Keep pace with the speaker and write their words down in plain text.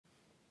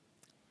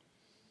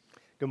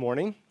Good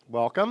morning.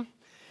 Welcome.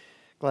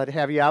 Glad to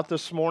have you out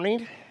this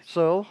morning.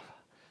 So,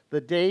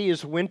 the day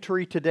is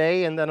wintry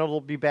today, and then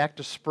it'll be back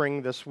to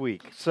spring this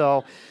week.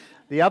 So,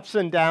 the ups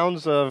and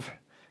downs of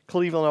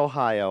Cleveland,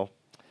 Ohio.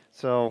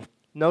 So,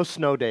 no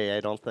snow day,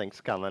 I don't think,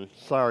 is coming.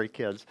 Sorry,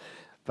 kids.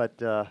 But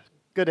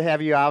good to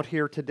have you out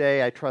here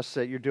today. I trust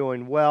that you're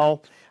doing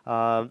well.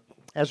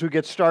 As we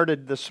get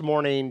started this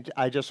morning,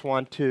 I just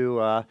want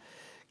to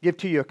give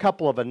to you a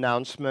couple of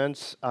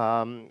announcements.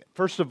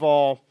 First of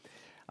all,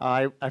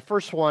 I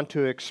first want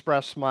to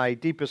express my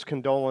deepest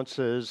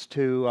condolences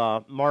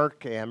to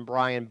Mark and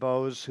Brian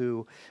Bowes,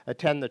 who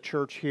attend the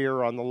church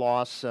here on the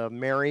loss of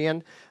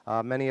Marion.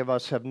 Many of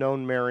us have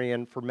known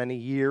Marion for many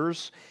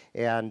years,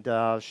 and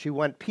she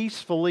went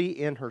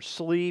peacefully in her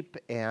sleep,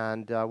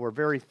 and we're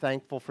very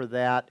thankful for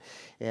that.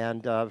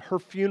 And her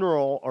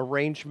funeral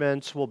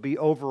arrangements will be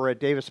over at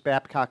Davis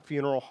Babcock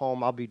Funeral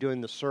Home. I'll be doing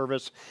the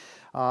service.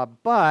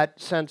 But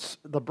since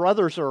the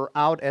brothers are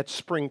out at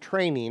spring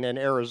training in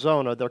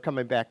Arizona, they're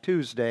coming back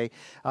Tuesday,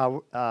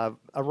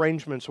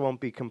 arrangements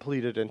won't be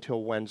completed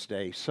until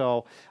Wednesday.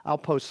 So I'll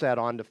post that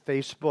onto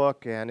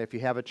Facebook, and if you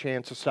have a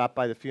chance to stop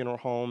by the funeral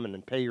home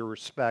and pay your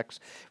respects,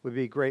 it would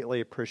be greatly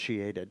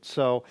appreciated.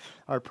 So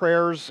our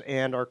prayers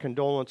and our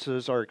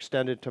condolences are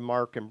extended to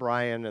Mark and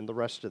Brian and the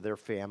rest of their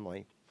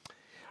family.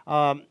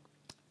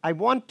 I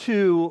want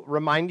to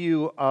remind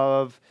you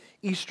of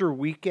Easter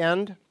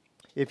weekend.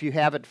 If you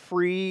have it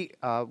free,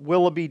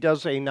 Willoughby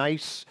does a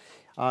nice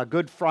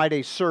Good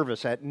Friday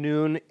service at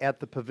noon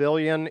at the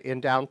Pavilion in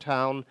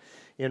downtown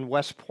in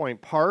West Point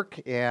Park.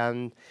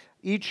 And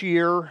each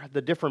year,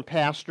 the different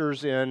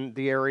pastors in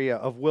the area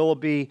of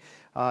Willoughby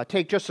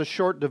take just a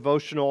short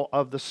devotional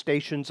of the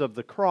Stations of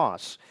the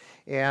Cross.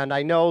 And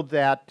I know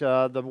that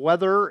the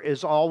weather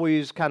is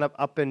always kind of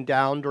up and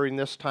down during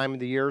this time of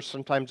the year.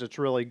 Sometimes it's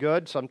really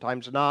good,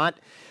 sometimes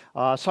not.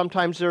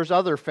 Sometimes there's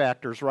other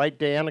factors, right,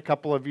 Dan? A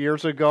couple of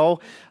years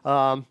ago,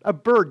 a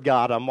bird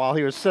got him while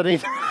he was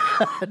sitting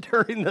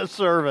during the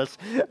service.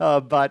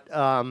 But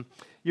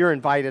you're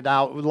invited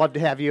out. We'd love to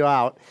have you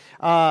out.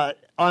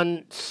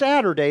 On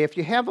Saturday, if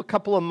you have a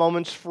couple of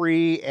moments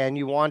free and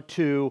you want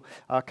to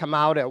come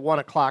out at 1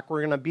 o'clock,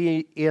 we're going to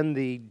be in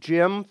the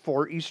gym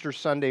for Easter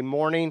Sunday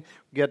morning.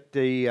 Get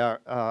the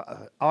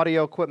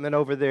audio equipment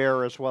over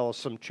there as well as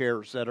some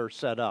chairs that are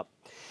set up.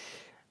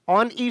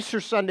 On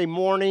Easter Sunday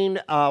morning,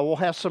 we'll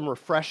have some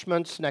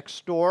refreshments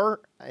next door,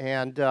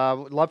 and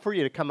we'd love for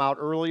you to come out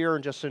earlier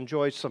and just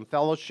enjoy some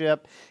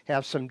fellowship,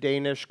 have some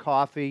Danish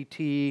coffee,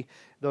 tea,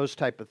 those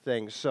type of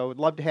things. So we'd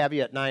love to have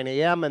you at 9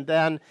 a.m., and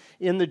then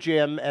in the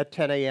gym at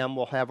 10 a.m.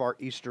 we'll have our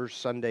Easter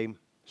Sunday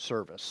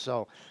service.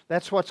 So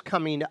that's what's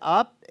coming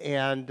up,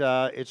 and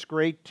it's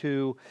great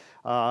to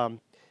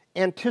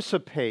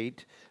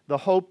anticipate the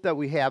hope that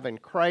we have in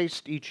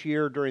Christ each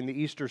year during the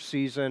Easter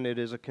season. It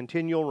is a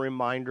continual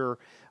reminder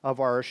of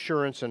our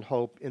assurance and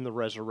hope in the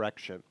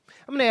resurrection.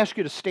 I'm going to ask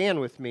you to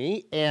stand with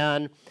me,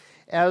 and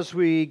as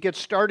we get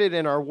started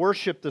in our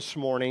worship this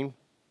morning,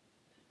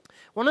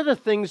 one of the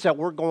things that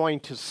we're going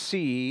to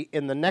see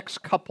in the next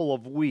couple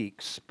of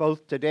weeks,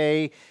 both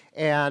today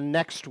and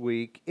next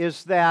week,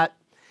 is that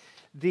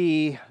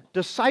the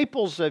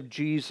disciples of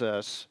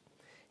Jesus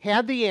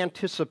had the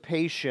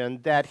anticipation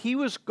that he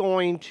was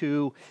going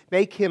to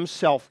make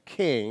himself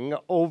king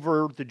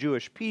over the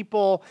Jewish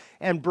people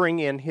and bring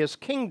in his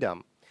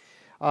kingdom.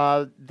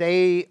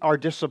 They are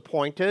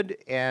disappointed,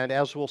 and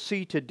as we'll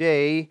see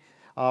today,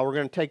 we're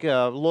going to take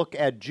a look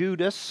at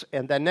Judas,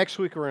 and then next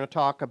week we're going to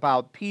talk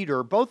about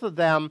Peter. Both of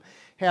them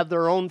have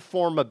their own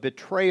form of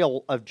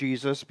betrayal of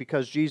Jesus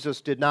because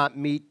Jesus did not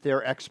meet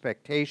their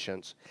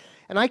expectations.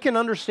 And I can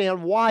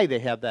understand why they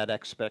have that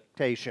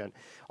expectation.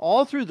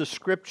 All through the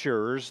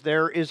scriptures,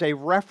 there is a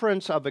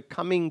reference of a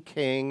coming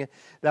king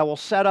that will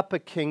set up a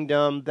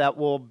kingdom that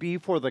will be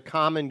for the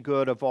common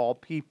good of all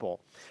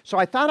people. So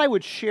I thought I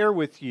would share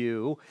with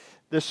you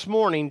this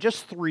morning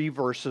just 3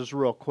 verses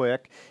real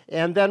quick,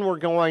 and then we're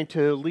going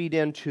to lead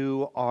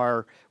into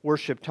our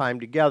worship time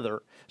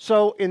together.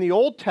 So in the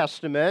Old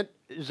Testament,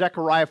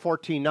 Zechariah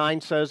 14:9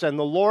 says, "And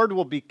the Lord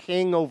will be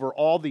king over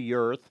all the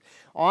earth.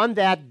 On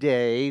that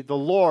day, the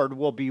Lord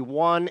will be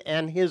one,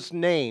 and his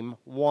name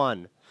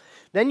one."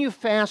 Then you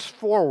fast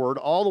forward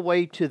all the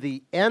way to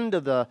the end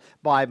of the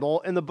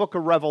Bible in the book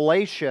of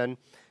Revelation,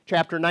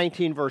 chapter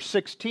 19, verse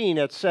 16.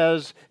 It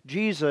says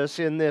Jesus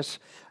in this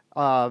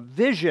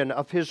vision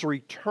of his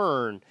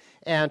return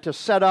and to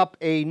set up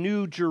a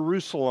new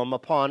Jerusalem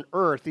upon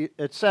earth.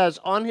 It says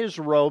on his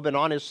robe and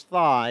on his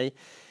thigh,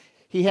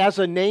 he has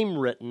a name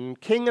written,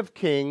 King of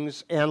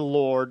Kings and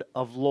Lord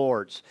of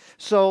Lords.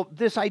 So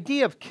this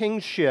idea of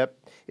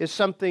kingship is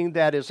something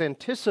that is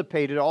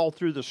anticipated all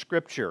through the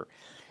Scripture.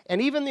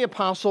 And even the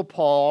Apostle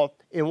Paul,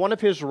 in one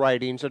of his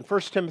writings, in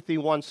 1 Timothy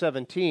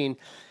 1:17,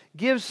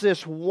 gives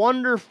this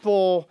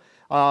wonderful,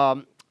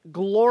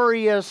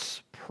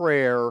 glorious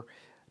prayer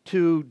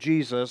to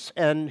Jesus,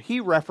 and he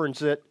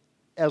references it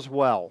as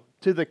well.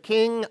 To the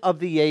King of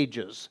the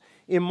ages,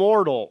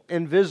 immortal,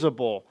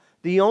 invisible,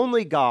 the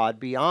only God,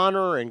 be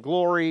honor and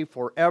glory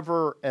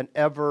forever and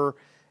ever.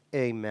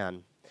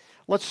 Amen.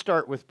 Let's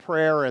start with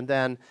prayer, and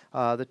then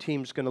the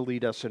team's going to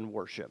lead us in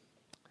worship.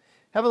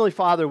 Heavenly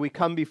Father, we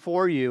come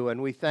before you,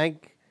 and we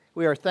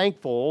are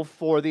thankful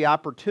for the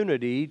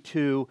opportunity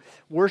to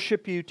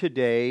worship you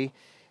today.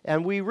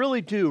 And we really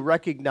do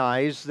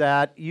recognize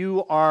that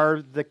you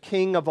are the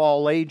King of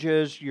all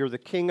ages. You're the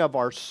King of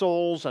our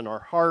souls and our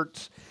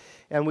hearts.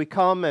 And we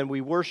come and we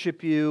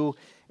worship you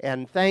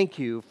and thank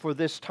you for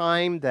this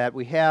time that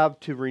we have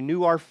to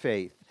renew our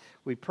faith.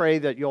 We pray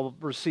that you'll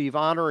receive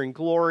honor and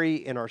glory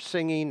in our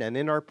singing and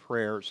in our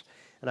prayers.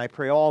 And I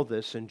pray all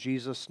this in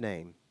Jesus'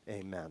 name.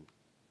 Amen.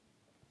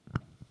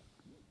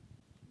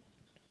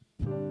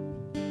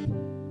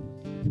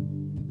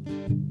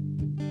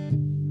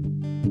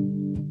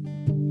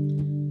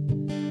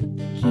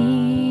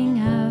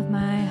 King of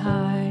my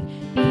heart,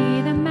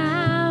 be the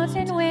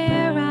mountain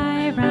where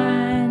I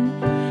run,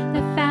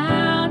 the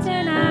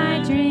fountain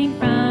I drink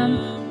from.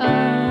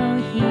 Oh,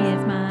 he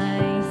is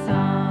my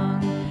song.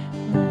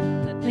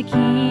 The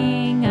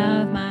King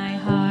of my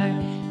heart,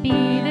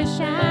 be the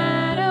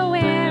shadow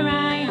where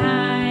I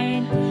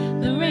hide,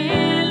 the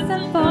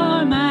ransom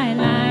for my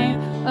life.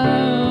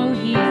 Oh,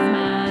 he is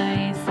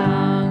my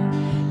song.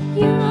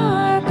 You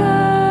are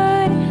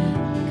good,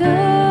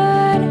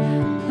 good.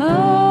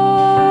 Oh.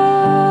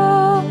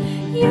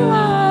 You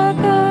are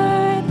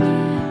good,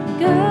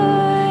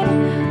 good.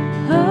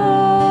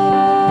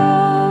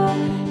 Oh,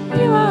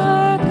 you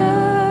are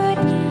good,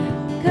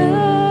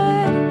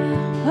 good.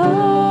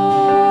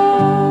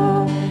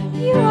 Oh,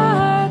 you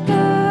are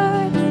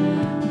good,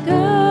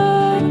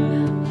 good.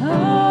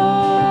 Oh,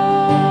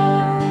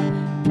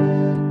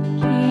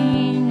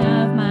 King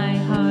of my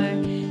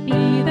heart,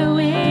 be the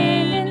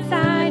wind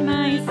inside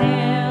my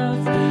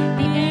sails,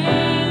 the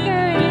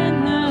anchor in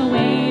the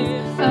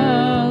waves.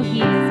 Oh,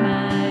 he is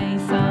my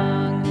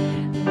song.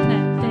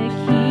 Let the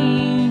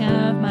King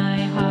of my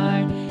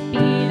heart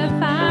be the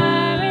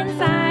fire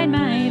inside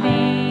my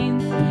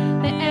veins,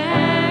 the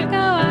echo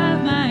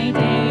of my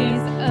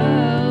days.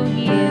 Oh,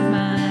 he is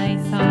my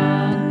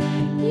song.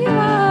 You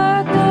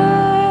are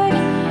good,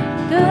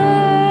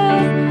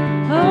 good.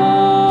 Oh,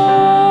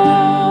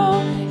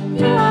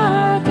 you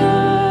are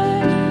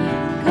good,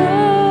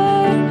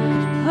 good.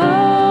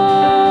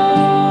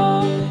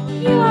 Oh,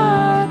 you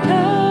are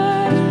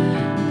good,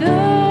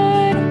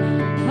 good.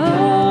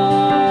 Oh,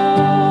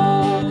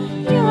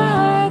 you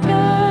are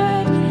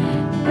good,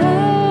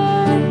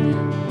 good.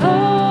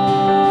 Oh,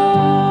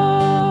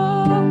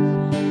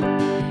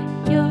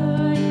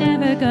 you're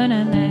never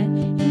gonna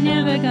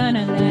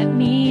let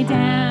me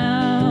down.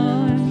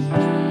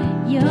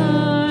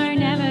 You're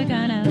never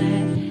gonna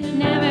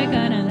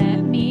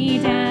let me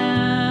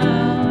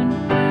down.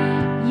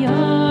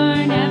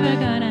 You're never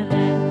gonna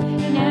let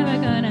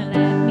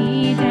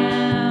me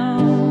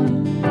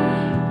down.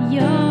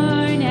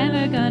 You're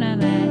never gonna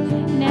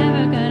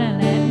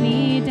let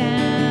me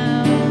down.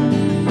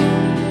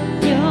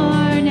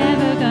 You're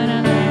never gonna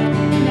let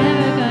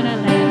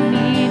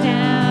me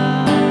down.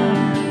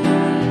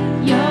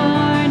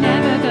 You're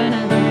never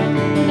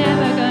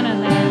gonna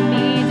let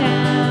me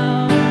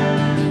down.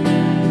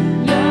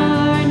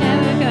 You're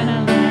never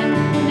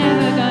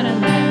gonna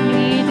let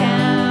me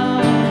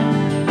down.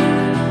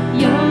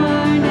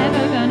 You're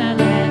never gonna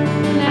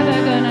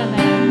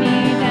let me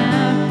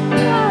down.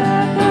 You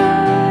are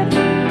good,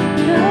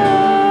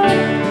 good.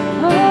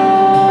 Oh,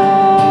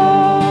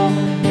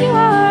 you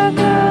are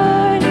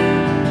good,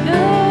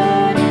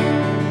 good.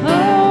 Oh,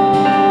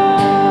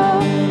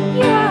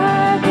 you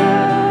are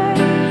good,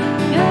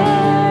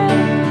 good.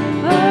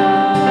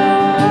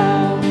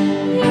 Oh,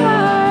 you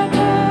are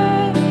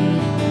good,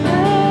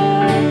 good.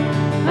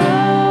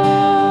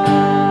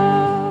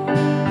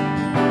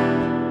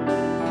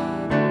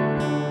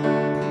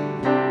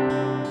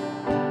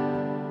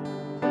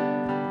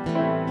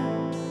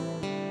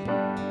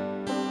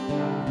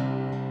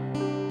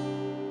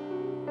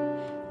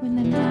 When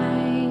the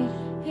night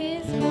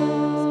is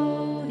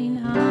holding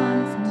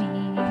on to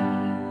me,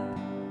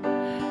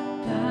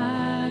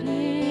 God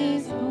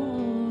is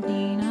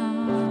holding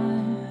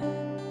on.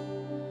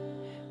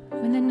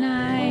 When the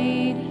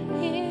night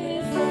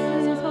is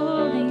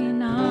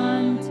holding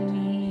on to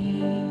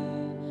me,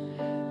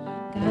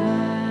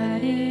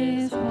 God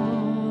is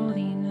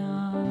holding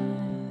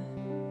on.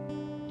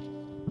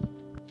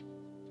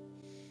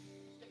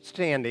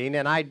 Standing,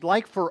 and I'd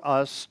like for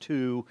us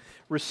to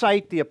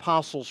recite the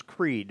Apostles'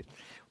 Creed.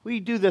 We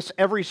do this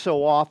every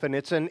so often.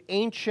 It's an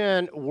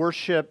ancient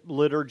worship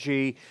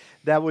liturgy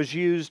that was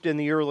used in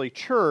the early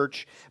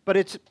church, but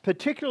it's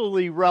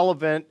particularly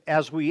relevant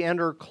as we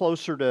enter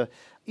closer to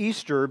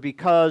Easter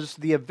because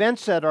the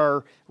events that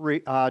are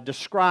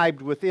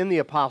described within the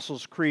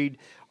Apostles' Creed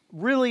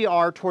really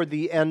are toward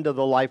the end of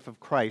the life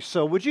of Christ.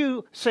 So would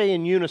you say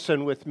in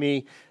unison with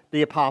me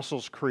the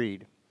Apostles'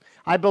 Creed?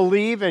 I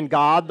believe in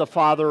God the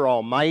Father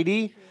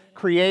Almighty,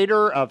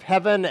 creator of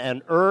heaven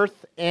and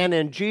earth, and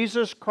in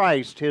Jesus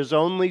Christ, his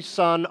only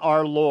Son,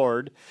 our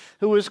Lord,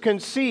 who was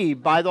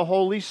conceived by the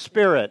Holy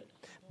Spirit,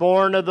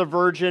 born of the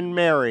Virgin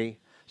Mary,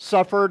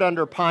 suffered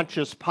under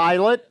Pontius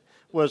Pilate,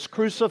 was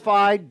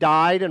crucified,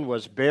 died, and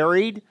was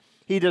buried.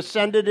 he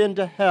descended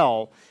into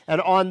hell,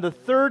 and on the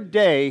third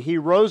day he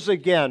rose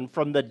again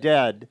from the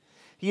dead.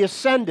 He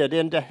ascended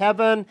into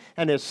heaven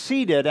and is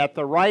seated at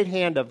the right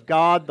hand of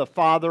God the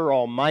Father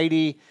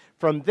Almighty.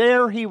 From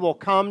there he will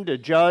come to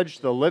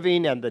judge the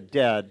living and the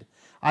dead.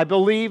 I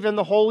believe in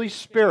the Holy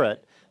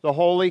Spirit, the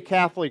Holy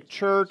Catholic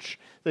Church,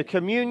 the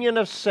communion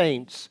of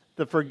saints,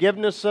 the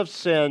forgiveness of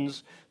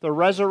sins, the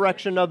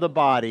resurrection of the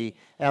body,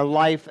 and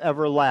life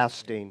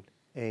everlasting.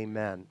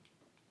 Amen.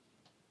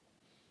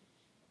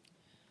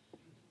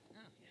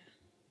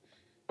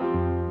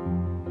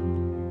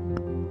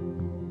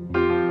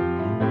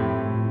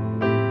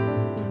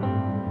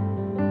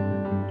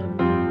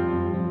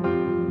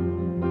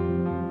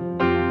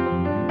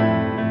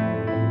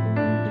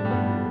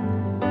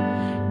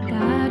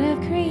 God of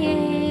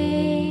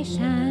creation,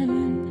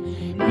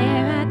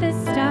 there at the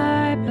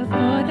start,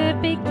 before the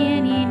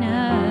beginning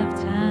of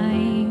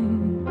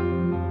time,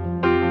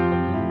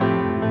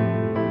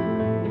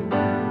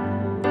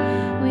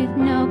 with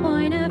no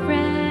point of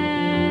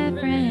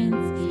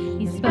reference,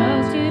 he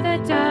spoke to the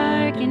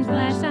dark and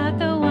flashed out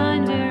the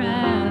wonder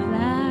of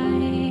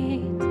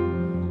light.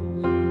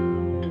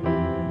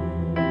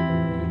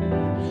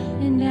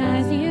 And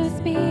as you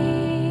speak,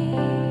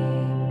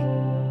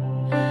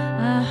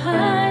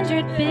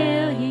 100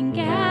 billion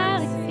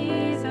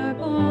galaxies are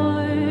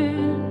born.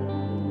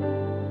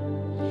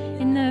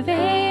 In the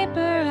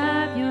vapor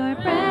of your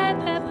breath,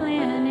 the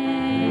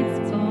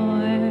planets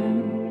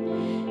form.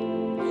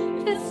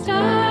 The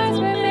stars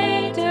were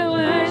made to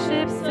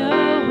worship, so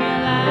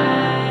will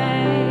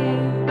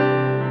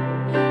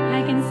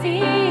I can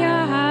see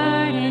your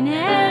heart in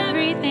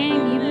everything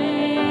you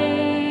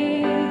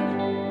made.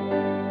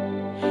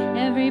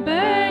 Every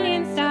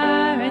burning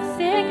star, a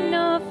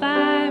signal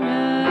fire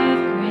of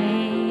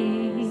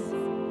grace.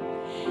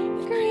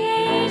 If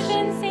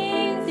creation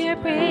sings your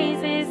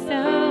praises,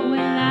 so will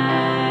I.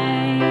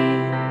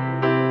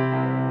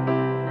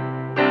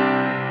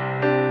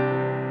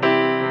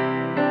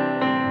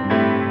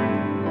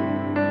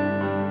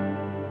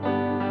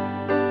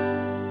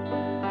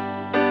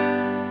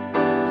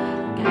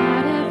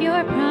 God of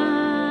your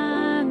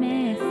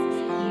promise,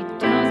 you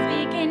don't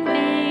speak in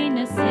vain,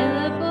 a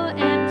syllable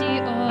empty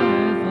or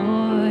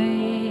void.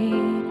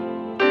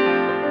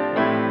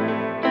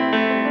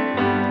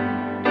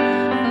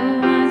 For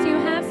once you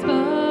have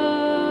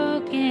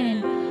spoken,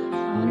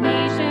 all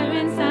nature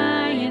and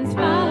science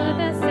follow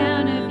the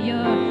sound of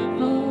your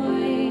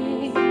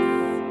voice.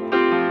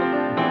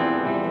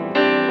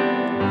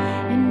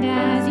 And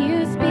as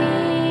you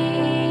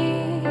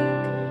speak,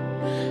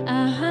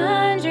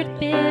 100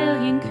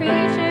 billion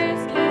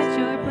creatures catch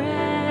your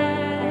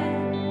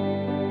breath,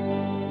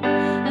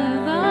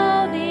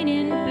 evolving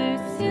in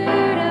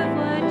pursuit of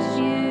what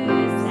you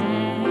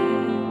say.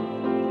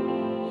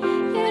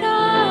 It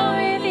all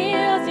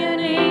reveals your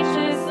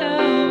nature, so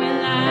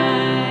will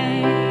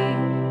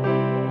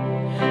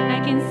I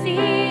can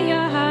see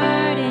your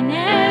heart in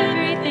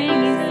everything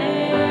you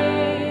say.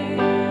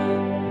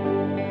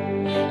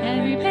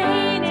 Every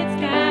painted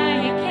sky,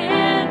 a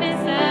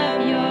canvas of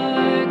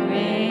your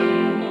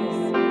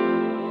grace.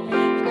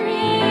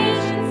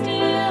 Creation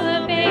still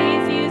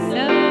obeys you,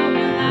 so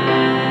will I.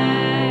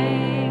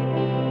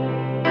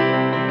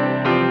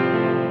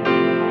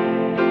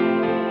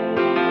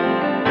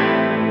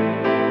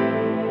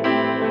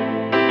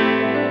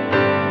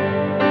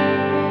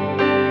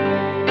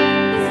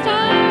 The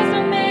stars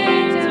were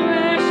made to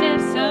worship,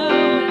 so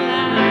will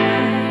I.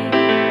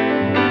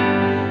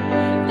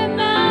 The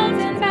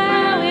mountains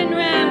bow in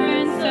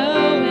reverence, so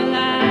will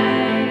I.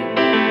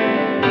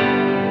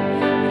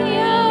 The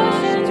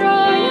oceans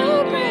roar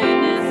your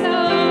greatness, so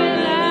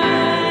will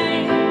I.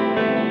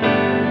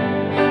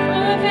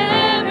 For if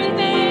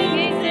everything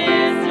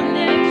exists to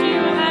lift you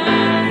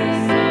high,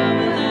 so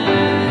will I.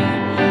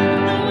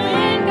 If the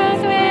wind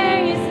goes where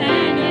you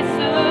send it,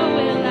 so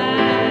will I.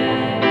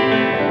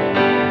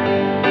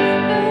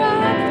 The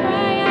rocks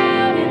cry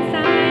out in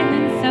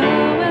silence, so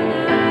will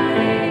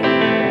I.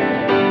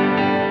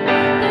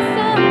 The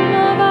sum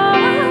of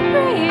all our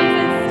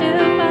praises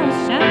still falls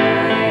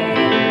shy.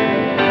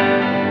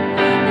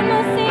 And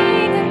we'll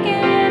sing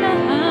again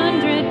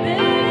 100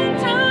 billion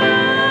times.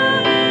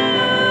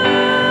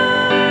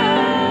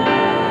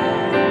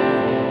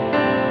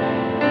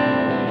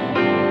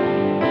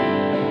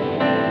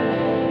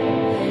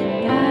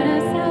 God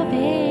of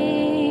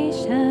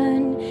salvation,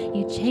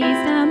 you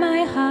chased out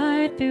my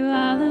heart through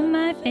all of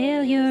my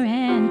failure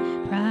and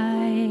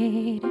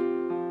pride.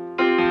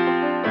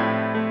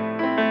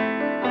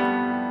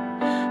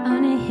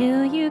 On a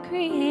hill you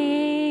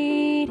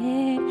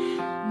created,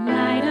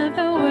 light of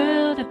the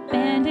world,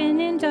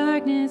 abandoned in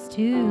darkness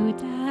to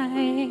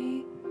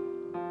die.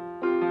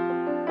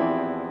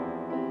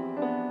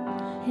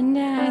 And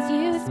as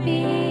you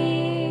speak,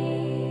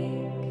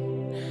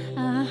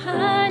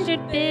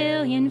 100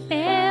 billion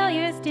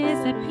failures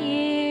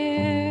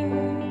disappear.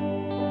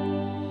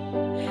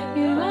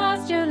 You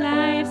lost your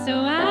life so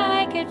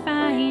I could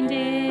find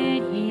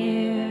it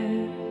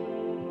here.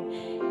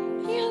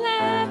 You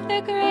left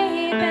the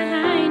grave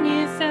behind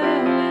you, so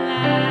will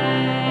I.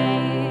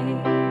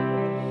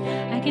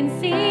 can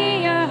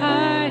see your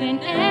heart in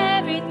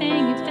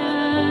everything you've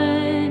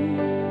done.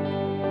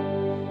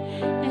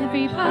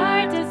 Every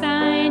part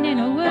designed in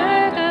a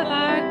work of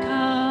art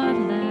called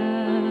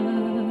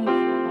love.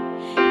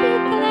 You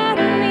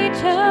gladly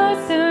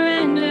chose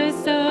surrender,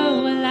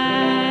 so will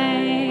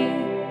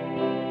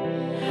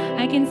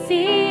I can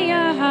see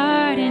your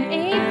heart in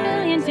 8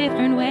 billion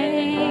different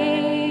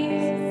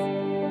ways.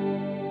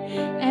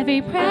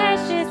 Every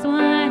precious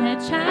one, a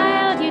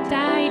child you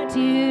died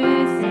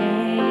to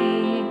save.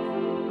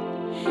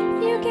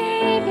 If you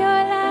gave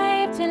your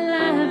life to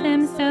love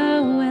them,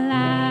 so will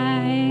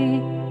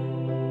I.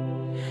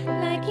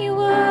 Like you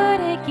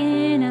would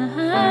again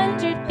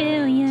 100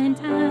 billion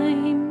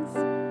times.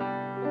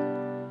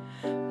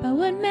 But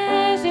what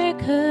measure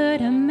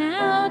could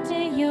amount to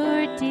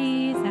your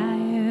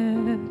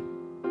desire?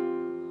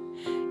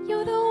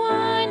 You're the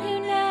one who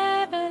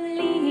never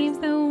leaves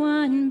the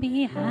one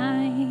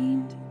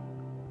behind.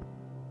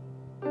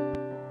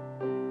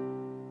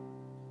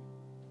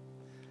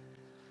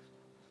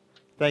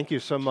 Thank you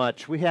so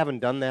much. We haven't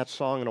done that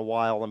song in a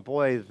while, and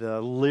boy, the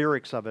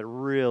lyrics of it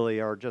really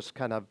are just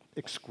kind of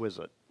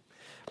exquisite.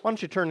 Why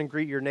don't you turn and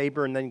greet your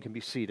neighbor, and then you can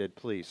be seated,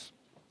 please.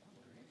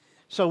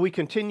 So we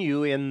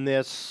continue in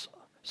this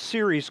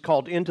series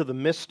called Into the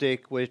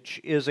Mystic, which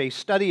is a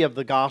study of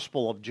the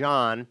Gospel of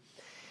John.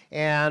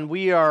 And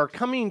we are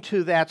coming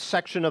to that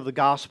section of the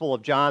Gospel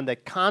of John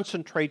that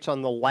concentrates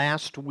on the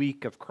last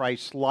week of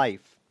Christ's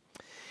life.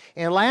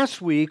 And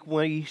last week,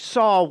 we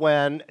saw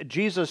when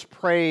Jesus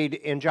prayed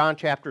in John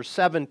chapter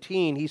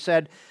 17, he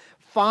said,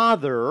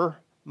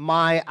 "Father,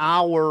 my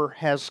hour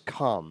has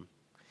come."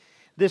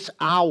 This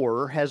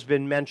hour has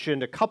been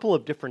mentioned a couple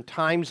of different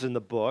times in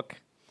the book.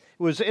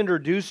 It was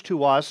introduced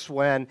to us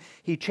when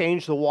he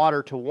changed the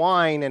water to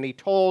wine, and he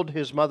told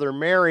his mother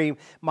Mary,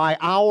 "My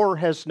hour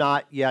has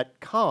not yet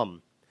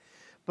come."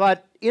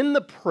 But in the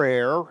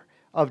prayer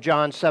of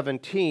John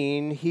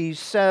 17, he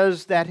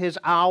says that his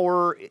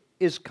hour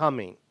is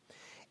coming.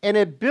 And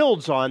it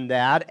builds on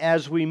that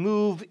as we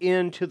move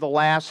into the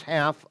last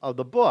half of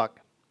the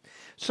book.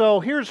 So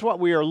here's what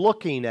we are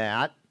looking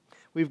at.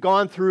 We've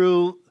gone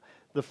through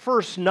the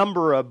first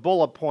number of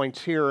bullet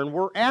points here, and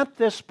we're at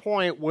this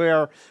point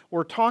where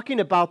we're talking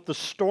about the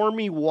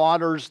stormy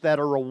waters that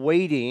are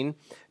awaiting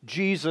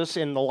Jesus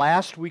in the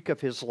last week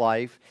of his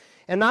life,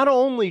 and not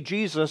only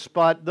Jesus,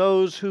 but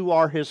those who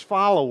are his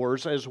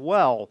followers as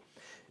well,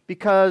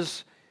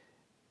 because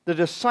the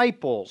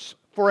disciples,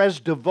 for as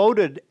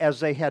devoted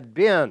as they had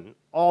been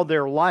all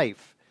their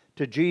life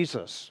to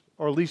Jesus,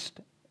 or at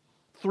least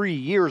 3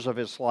 years of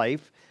his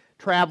life,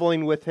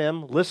 traveling with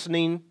him,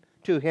 listening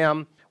to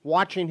him,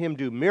 watching him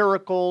do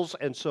miracles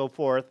and so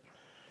forth,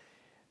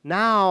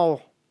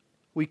 now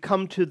we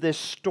come to this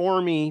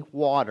stormy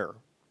water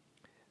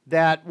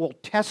that will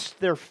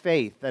test their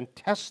faith and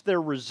test their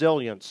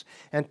resilience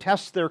and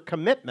test their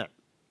commitment.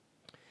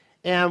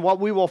 And what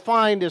we will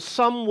find is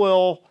some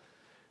will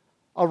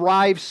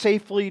arrive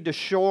safely to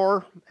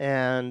shore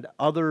and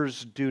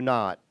others do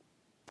not.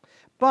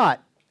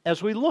 But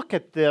as we look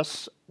at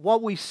this,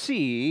 what we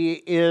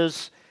see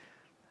is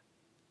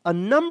a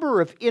number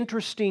of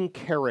interesting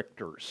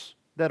characters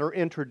that are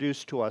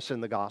introduced to us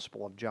in the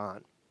Gospel of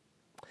John.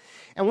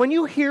 And when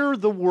you hear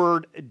the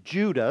word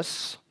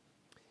Judas,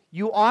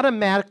 you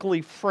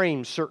automatically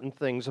frame certain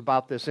things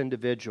about this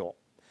individual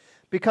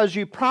because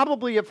you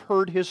probably have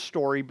heard his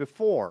story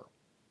before.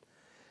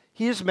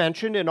 He is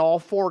mentioned in all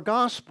 4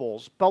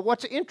 Gospels, but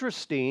what's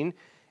interesting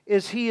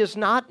is he is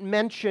not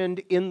mentioned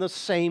in the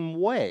same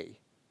way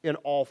in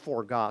all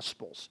 4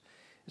 Gospels.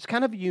 It's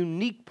kind of a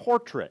unique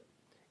portrait,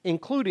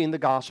 including the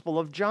Gospel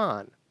of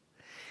John.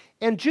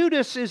 And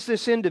Judas is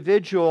this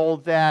individual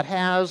that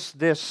has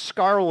this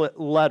scarlet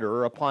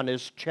letter upon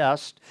his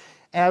chest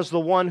as the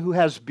one who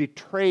has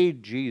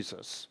betrayed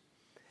Jesus.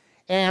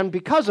 And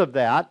because of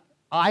that,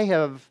 I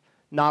have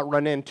not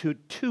run into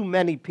too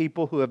many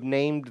people who have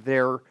named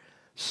their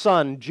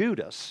son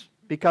Judas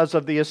because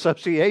of the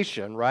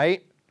association,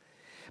 right?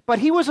 But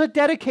he was a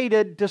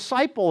dedicated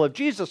disciple of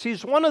Jesus.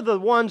 He's one of the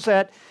ones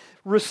that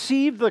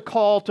received the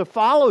call to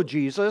follow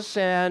Jesus,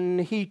 and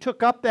he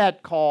took up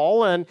that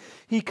call and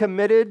he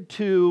committed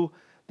to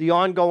the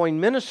ongoing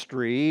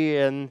ministry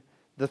in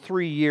the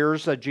 3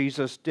 years that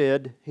Jesus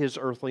did his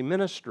earthly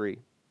ministry.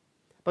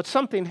 But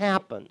something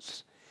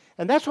happens,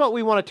 and that's what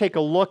we want to take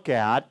a look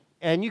at.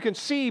 And you can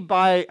see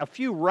by a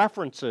few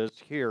references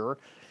here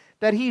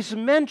that he's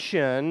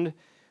mentioned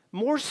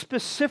more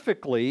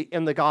specifically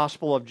in the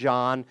Gospel of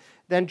John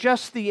than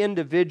just the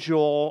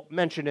individual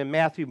mentioned in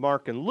Matthew,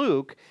 Mark, and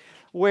Luke,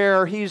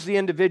 where he's the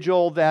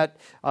individual that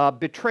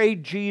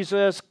betrayed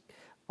Jesus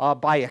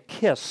by a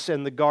kiss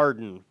in the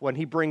garden when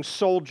he brings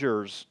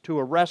soldiers to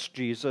arrest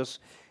Jesus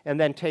and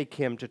then take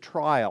him to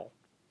trial.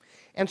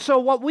 And so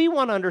what we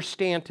want to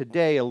understand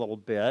today a little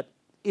bit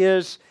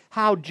is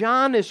how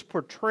John is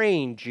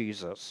portraying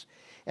Jesus.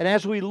 And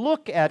as we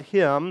look at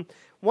him,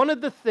 one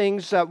of the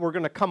things that we're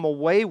going to come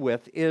away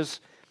with is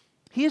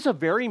he is a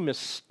very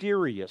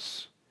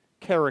mysterious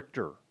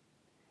character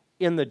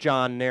in the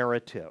John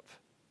narrative.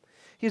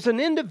 He's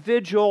an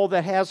individual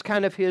that has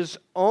kind of his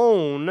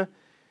own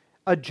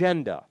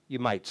agenda, you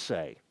might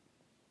say.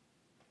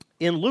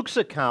 In Luke's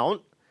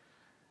account,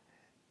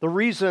 the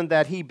reason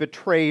that he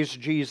betrays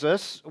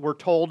Jesus, we're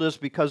told, is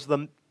because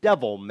the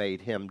devil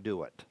made him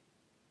do it.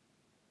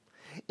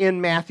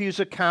 In Matthew's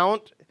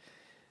account,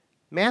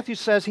 Matthew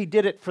says he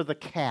did it for the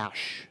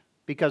cash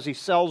because he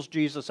sells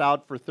Jesus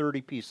out for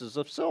 30 pieces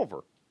of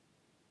silver.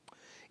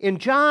 In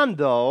John,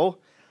 though,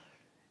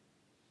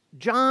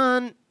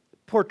 John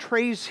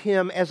portrays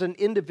him as an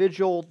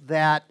individual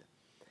that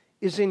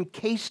is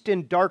encased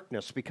in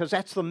darkness, because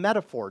that's the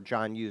metaphor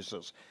John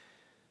uses,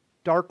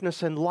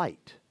 darkness and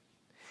light.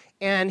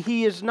 And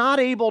he is not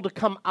able to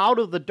come out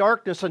of the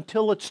darkness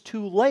until it's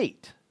too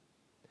late,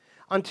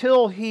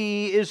 until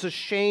he is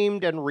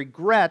ashamed and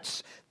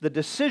regrets the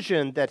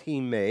decision that he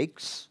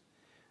makes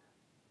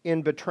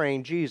in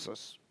betraying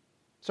Jesus.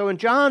 So in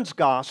John's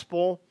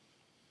gospel,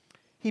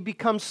 he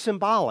becomes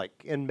symbolic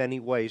in many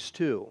ways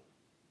too,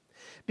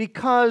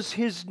 because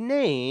his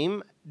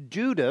name,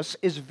 Judas,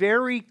 is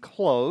very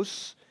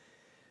close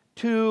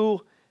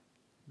to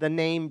the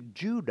name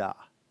Judah.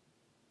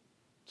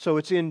 So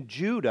it's in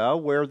Judah,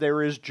 where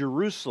there is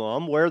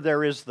Jerusalem, where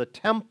there is the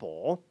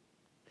temple.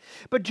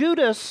 But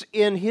Judas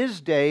in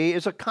his day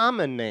is a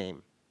common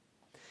name.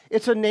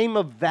 It's a name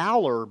of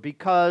valor,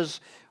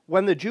 because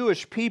when the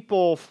Jewish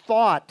people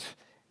fought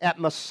at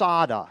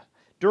Masada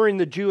during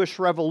the Jewish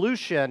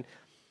Revolution,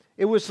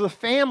 it was the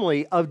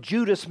family of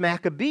Judas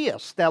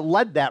Maccabeus that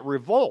led that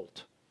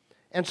revolt.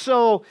 And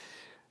so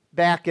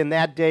back in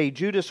that day,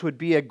 Judas would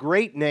be a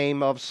great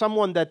name of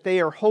someone that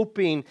they are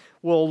hoping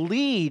will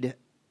lead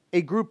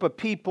a group of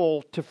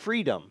people to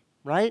freedom,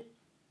 right?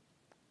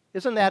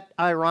 Isn't that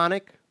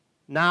ironic?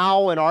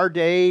 Now, in our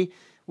day,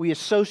 we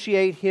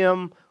associate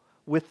him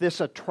with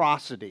this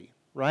atrocity,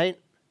 right?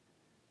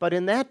 But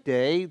in that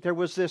day, there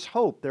was this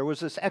hope, there was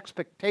this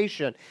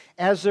expectation,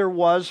 as there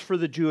was for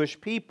the Jewish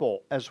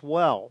people as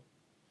well.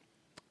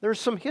 There's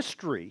some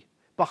history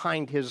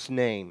behind his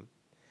name.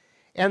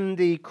 And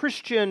the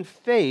Christian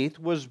faith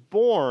was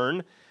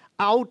born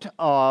out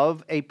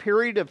of a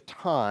period of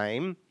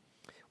time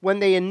when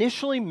they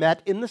initially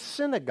met in the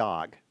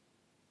synagogue.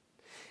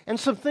 And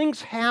some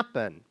things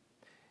happen.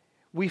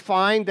 We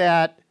find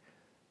that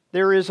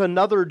there is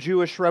another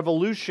Jewish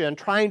revolution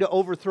trying to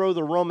overthrow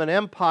the Roman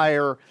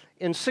Empire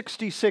in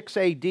 66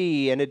 AD,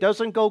 and it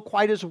doesn't go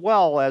quite as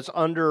well as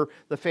under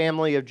the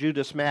family of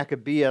Judas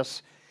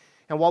Maccabeus.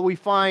 And what we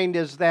find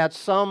is that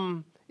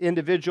some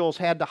individuals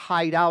had to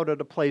hide out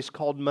at a place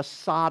called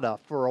Masada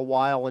for a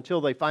while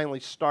until they finally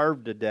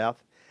starved to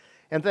death.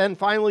 And then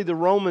finally the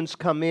Romans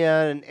come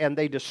in and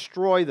they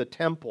destroy the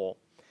temple.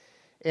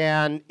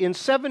 And in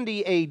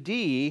 70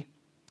 AD,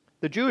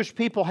 the Jewish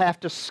people have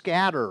to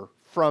scatter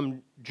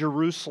from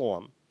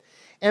Jerusalem.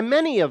 And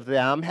many of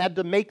them had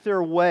to make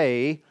their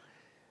way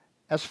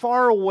as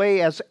far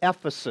away as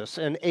Ephesus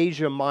in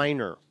Asia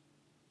Minor.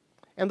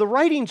 And the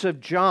writings of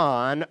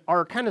John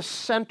are kind of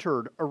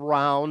centered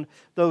around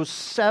those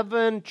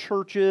 7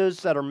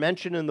 churches that are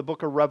mentioned in the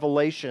book of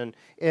Revelation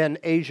in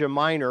Asia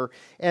Minor.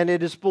 And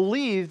it is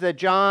believed that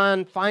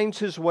John finds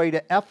his way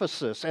to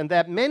Ephesus, and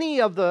that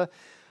many of the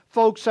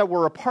folks that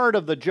were a part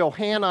of the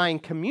Johannine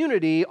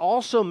community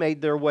also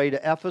made their way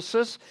to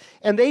Ephesus,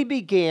 and they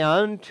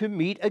began to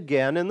meet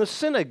again in the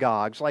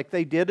synagogues like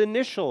they did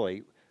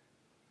initially.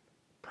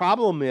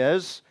 Problem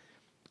is,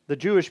 the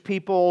Jewish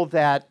people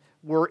that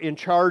were in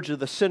charge of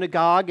the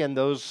synagogue in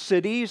those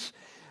cities,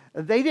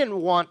 they didn't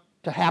want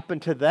to happen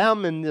to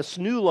them in this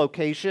new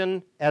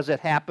location as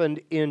it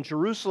happened in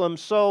Jerusalem.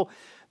 So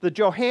the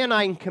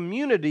Johannine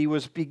community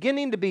was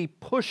beginning to be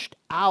pushed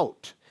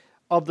out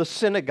of the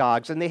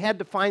synagogues, and they had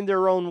to find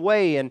their own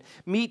way and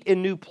meet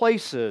in new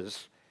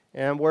places.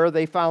 And where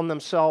they found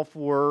themselves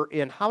were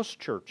in house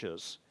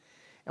churches.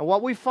 And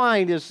what we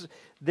find is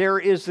there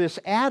is this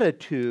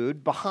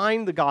attitude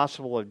behind the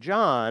Gospel of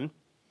John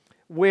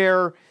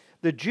where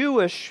the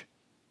Jewish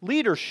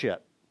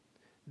leadership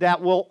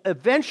that will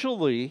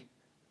eventually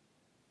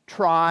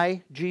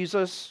try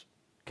Jesus,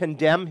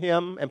 condemn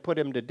him, and put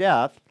him to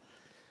death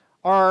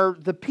are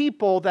the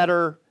people that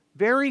are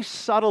very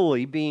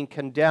subtly being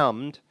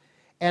condemned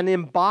and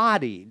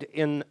embodied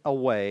in a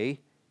way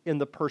in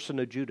the person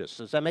of Judas.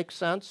 Does that make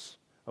sense?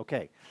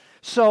 Okay.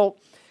 So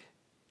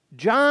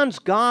John's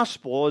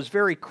gospel is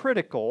very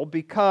critical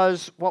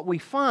because what we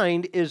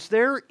find is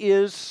there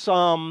is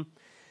some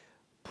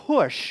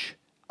push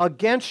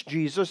against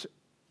Jesus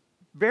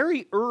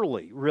very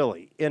early,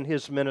 really, in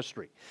his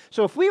ministry.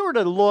 So if we were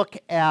to look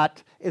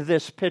at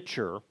this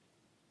picture,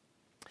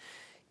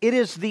 it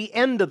is the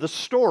end of the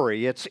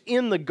story. It's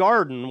in the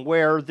garden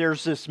where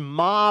there's this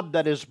mob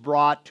that is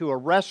brought to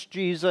arrest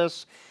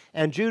Jesus,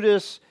 and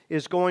Judas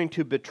is going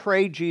to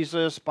betray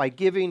Jesus by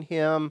giving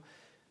him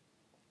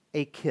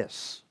a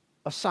kiss,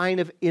 a sign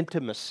of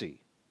intimacy,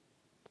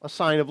 a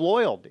sign of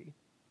loyalty.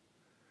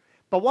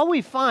 But what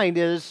we find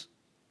is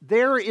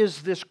there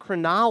is this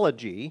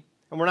chronology,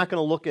 and we're not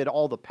going to look at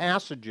all the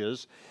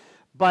passages,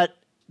 but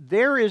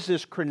there is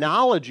this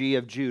chronology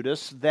of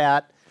Judas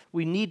that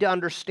we need to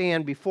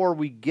understand before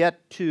we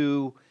get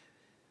to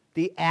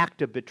the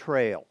act of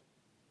betrayal.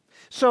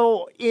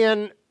 So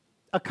in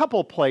a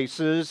couple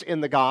places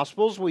in the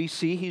Gospels, we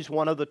see he's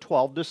one of the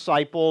 12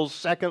 disciples.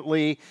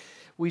 Secondly,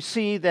 we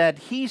see that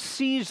he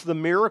sees the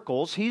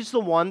miracles. He's the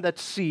one that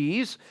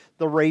sees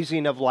the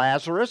raising of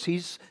Lazarus. He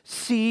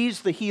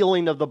sees the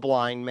healing of the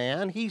blind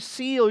man. He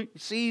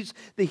sees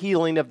the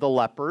healing of the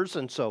lepers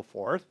and so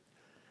forth.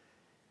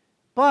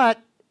 But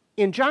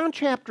in John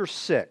chapter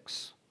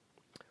 6,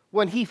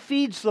 when he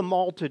feeds the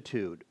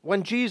multitude,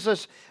 when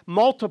Jesus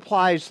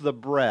multiplies the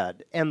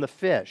bread and the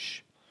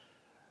fish,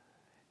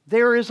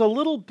 there is a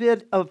little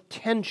bit of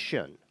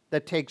tension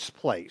that takes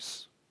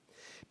place.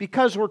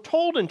 Because we're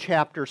told in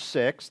chapter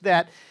 6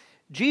 that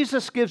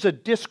Jesus gives a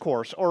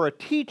discourse or a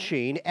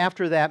teaching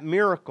after that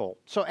miracle.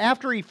 So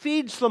after he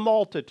feeds the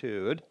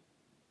multitude,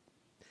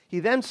 he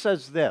then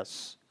says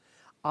this,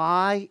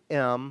 "I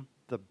am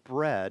the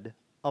bread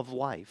of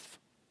life."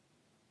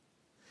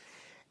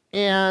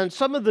 And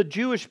some of the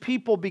Jewish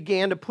people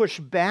began to push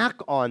back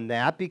on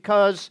that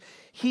because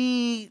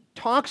he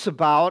talks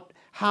about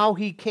how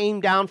he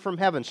came down from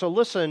heaven. So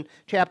listen,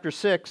 chapter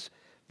 6,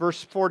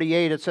 verse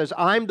 48, it says,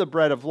 "I'm the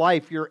bread of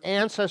life. Your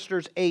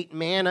ancestors ate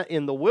manna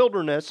in the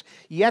wilderness,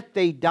 yet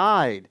they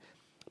died.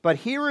 But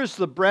here is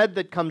the bread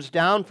that comes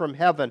down from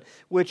heaven,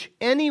 which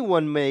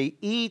anyone may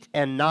eat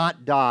and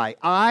not die.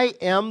 I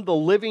am the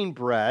living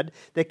bread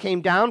that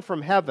came down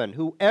from heaven.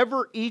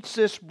 Whoever eats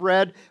this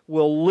bread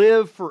will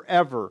live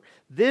forever.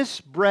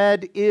 This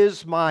bread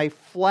is my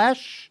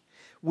flesh,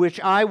 which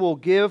I will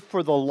give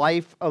for the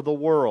life of the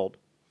world."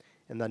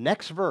 And the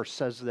next verse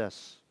says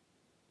this,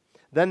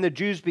 "Then the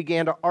Jews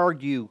began to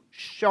argue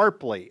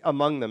sharply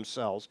among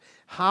themselves,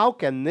 'How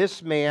can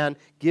this man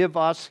give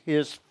us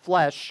his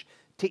flesh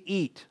to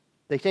eat?'"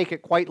 They take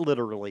it quite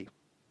literally,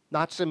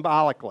 not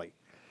symbolically.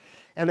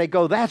 And they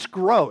go, "That's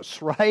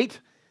gross, right?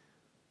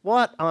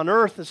 What on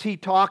earth is he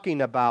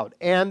talking about?"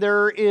 And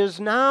there is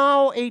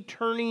now a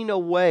turning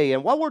away.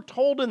 And what we're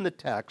told in the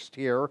text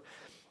here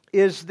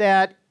is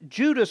that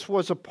Judas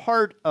was a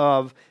part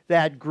of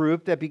that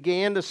group that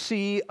began to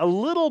see a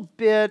little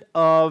bit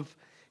of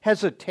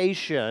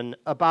hesitation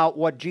about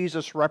what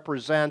Jesus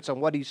represents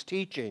and what he's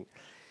teaching.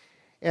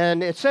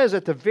 And it says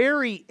at the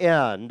very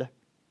end,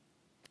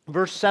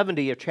 verse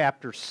 70 of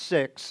chapter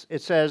 6,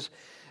 it says,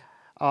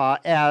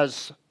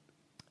 as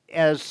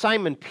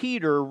Simon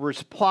Peter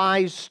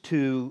replies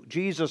to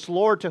Jesus,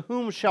 "Lord, to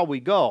whom shall we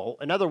go?"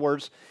 In other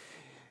words,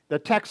 the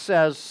text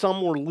says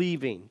some were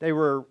leaving. They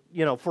were,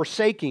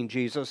 forsaking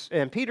Jesus.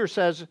 And Peter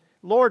says,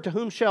 "Lord, to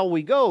whom shall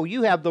we go?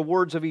 You have the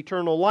words of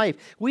eternal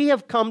life. We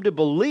have come to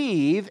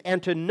believe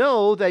and to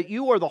know that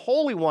you are the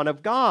Holy One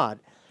of God."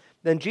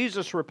 Then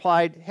Jesus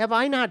replied, "Have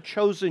I not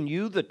chosen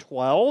you, the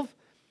 12?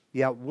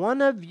 Yet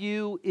one of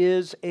you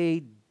is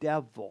a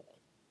devil."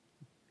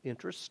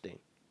 Interesting.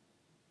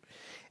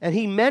 And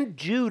he meant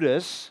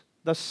Judas,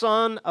 the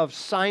son of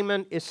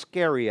Simon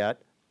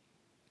Iscariot,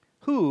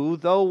 who,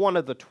 though one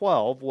of the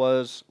 12,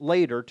 was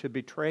later to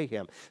betray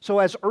him. So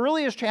as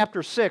early as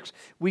chapter 6,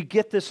 we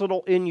get this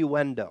little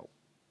innuendo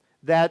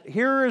that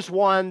here is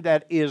one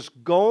that is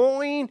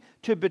going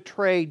to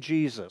betray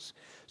Jesus.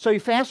 So you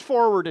fast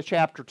forward to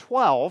chapter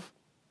 12,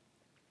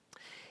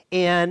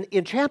 and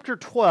in chapter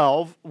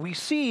 12, we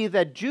see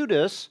that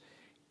Judas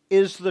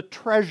is the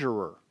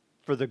treasurer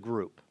for the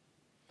group.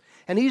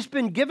 And he's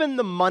been given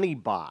the money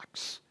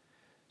box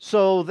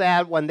so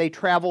that when they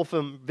travel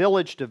from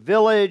village to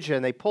village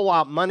and they pull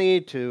out money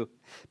to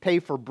pay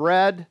for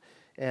bread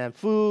and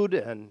food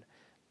and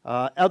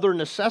other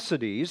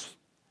necessities,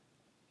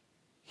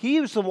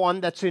 he's the one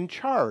that's in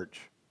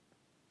charge.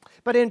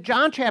 But in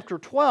John chapter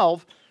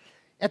 12,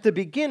 at the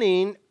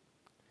beginning,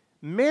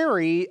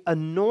 Mary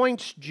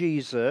anoints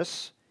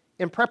Jesus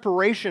in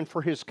preparation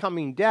for his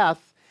coming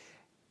death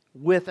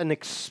with an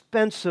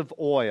expensive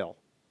oil,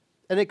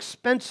 an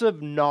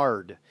expensive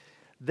nard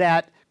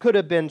that could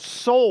have been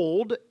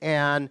sold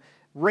and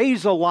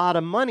raise a lot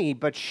of money,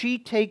 but she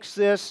takes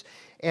this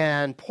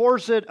and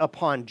pours it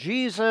upon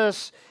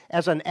Jesus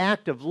as an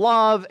act of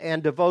love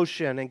and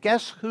devotion. And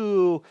guess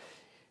who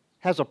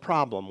has a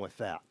problem with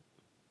that?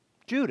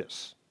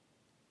 Judas.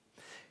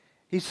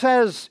 He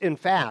says, in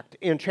fact,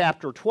 in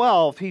chapter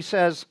 12, he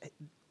says,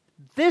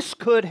 this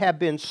could have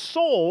been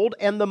sold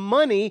and the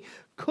money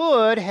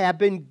could have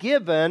been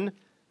given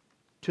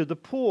to the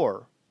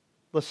poor.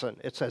 Listen,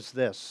 it says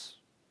this.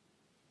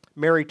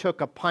 Mary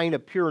took a pint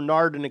of pure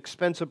nard, an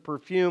expensive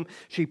perfume.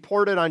 She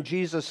poured it on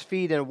Jesus'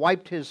 feet and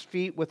wiped his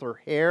feet with her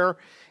hair,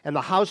 and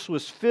the house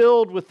was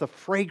filled with the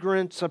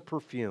fragrance of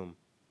perfume.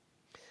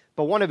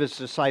 But one of his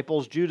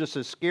disciples, Judas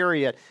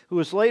Iscariot, who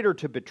was later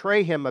to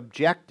betray him,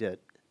 objected.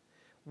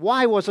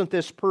 "Why wasn't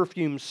this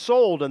perfume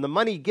sold and the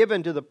money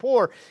given to the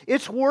poor?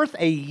 It's worth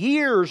a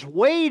year's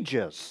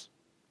wages."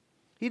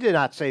 He did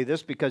not say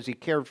this because he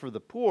cared for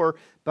the poor,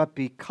 but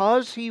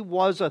because he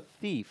was a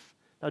thief.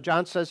 Now,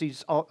 John says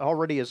he's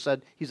already has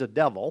said he's a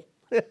devil.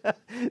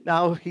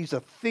 Now he's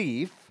a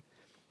thief.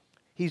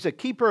 He's a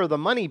keeper of the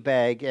money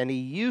bag, and he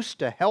used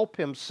to help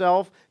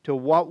himself to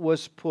what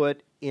was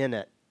put in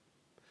it.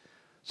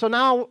 So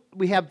now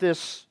we have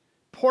this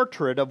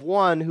portrait of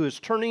one who is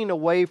turning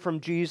away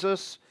from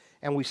Jesus,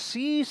 and we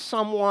see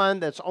someone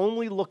that's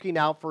only looking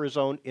out for his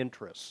own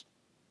interests.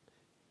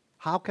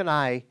 How can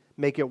I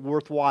make it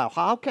worthwhile?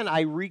 How can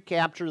I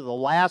recapture the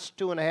last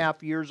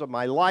 2.5 years of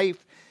my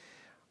life?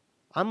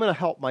 I'm going to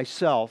help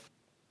myself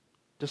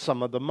to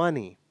some of the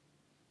money.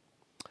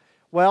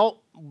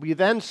 Well, we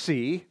then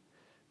see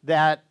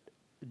that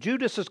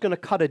Judas is going to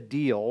cut a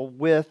deal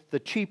with the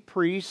chief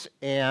priests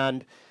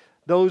and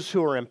those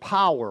who are in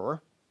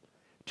power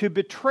to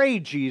betray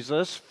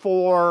Jesus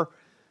for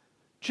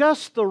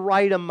just the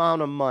right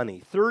amount of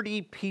money,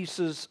 30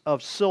 pieces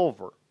of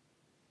silver.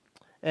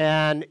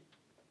 And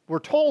we're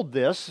told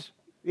this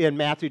in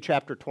Matthew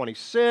chapter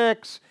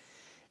 26,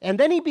 and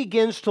then he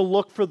begins to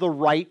look for the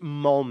right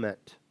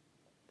moment.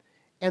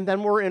 And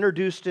then we're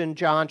introduced in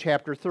John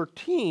chapter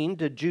 13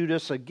 to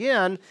Judas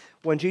again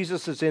when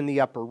Jesus is in the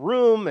upper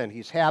room and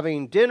he's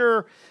having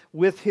dinner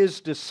with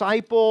his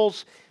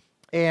disciples.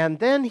 And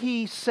then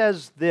he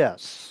says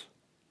this.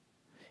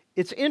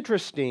 It's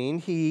interesting.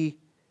 He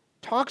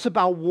talks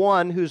about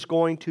one who's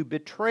going to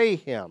betray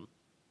him.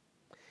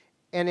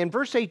 And in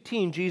verse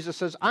 18, Jesus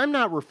says, I'm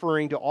not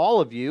referring to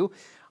all of you.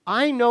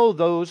 I know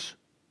those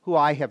who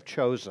I have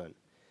chosen.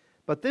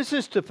 But this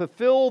is to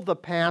fulfill the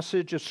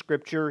passage of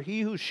Scripture,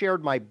 he who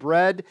shared my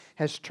bread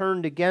has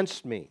turned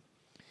against me.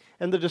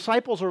 And the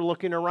disciples are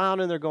looking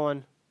around and they're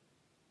going,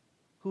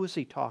 who is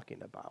he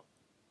talking about?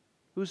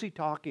 Who's he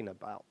talking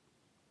about?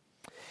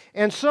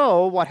 And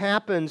so what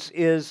happens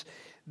is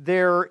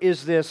there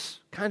is this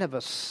kind of a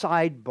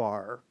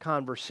sidebar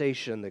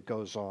conversation that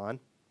goes on.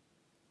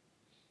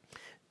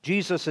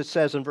 Jesus, it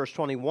says in verse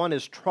 21,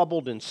 is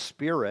troubled in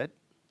spirit.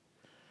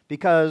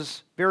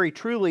 Because very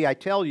truly, I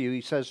tell you, he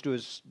says to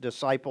his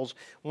disciples,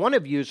 one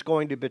of you is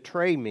going to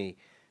betray me.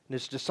 And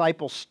his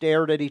disciples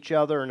stared at each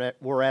other and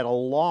were at a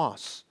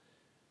loss.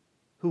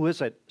 Who is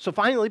it? So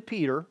finally,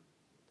 Peter,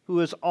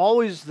 who is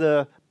always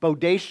the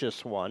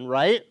bodacious one,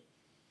 right?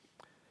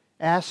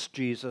 Asks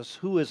Jesus,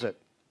 who is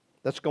it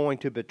that's going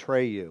to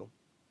betray you?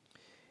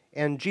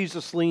 And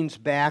Jesus leans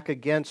back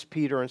against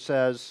Peter and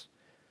says,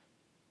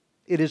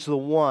 it is the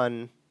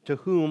one to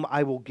whom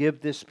I will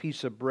give this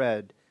piece of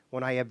bread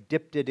when I have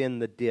dipped it in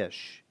the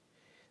dish.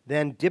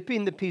 Then,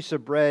 dipping the piece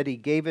of bread, he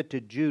gave it to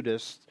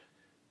Judas,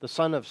 the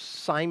son of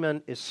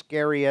Simon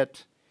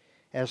Iscariot.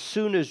 As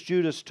soon as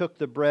Judas took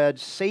the bread,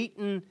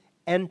 Satan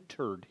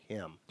entered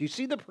him. Do you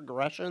see the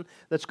progression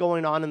that's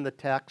going on in the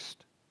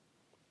text?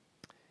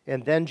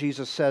 And then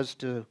Jesus says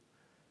to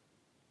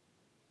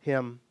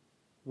him,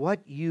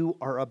 what you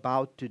are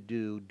about to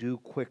do, do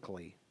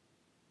quickly.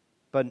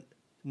 But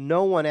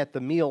no one at the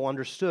meal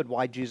understood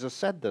why Jesus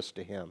said this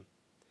to him.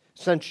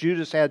 Since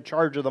Judas had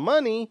charge of the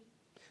money,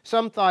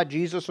 some thought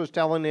Jesus was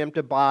telling him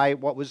to buy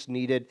what was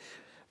needed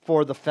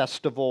for the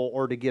festival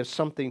or to give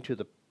something to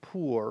the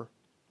poor.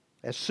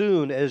 As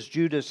soon as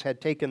Judas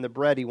had taken the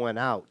bread, he went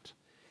out.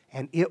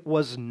 And it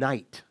was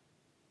night.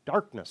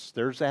 Darkness.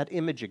 There's that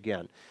image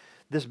again.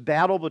 This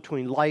battle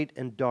between light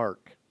and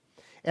dark.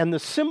 And the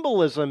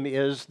symbolism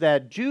is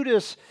that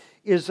Judas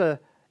is an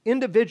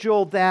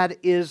individual that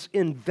is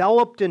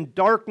enveloped in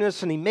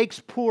darkness and he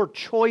makes poor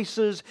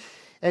choices.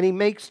 And he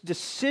makes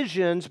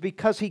decisions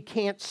because he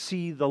can't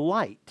see the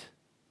light.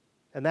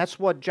 And that's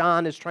what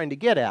John is trying to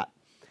get at.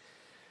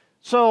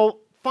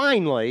 So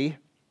finally,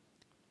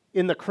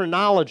 in the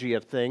chronology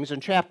of things, in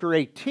chapter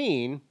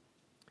 18,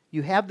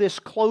 you have this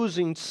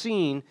closing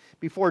scene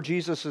before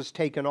Jesus is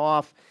taken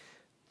off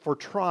for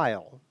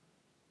trial.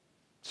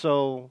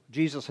 So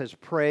Jesus has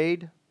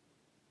prayed.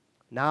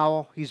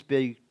 Now he's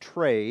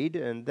betrayed.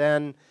 And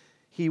then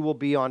he will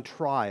be on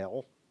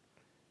trial.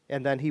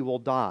 And then he will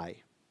die.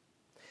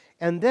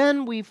 And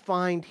then we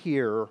find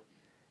here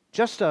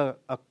just a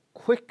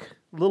quick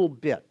little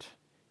bit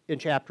in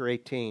chapter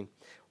 18.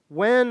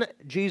 When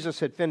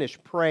Jesus had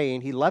finished praying,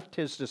 he left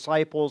his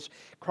disciples,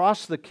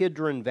 crossed the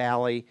Kidron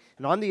Valley,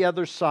 and on the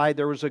other side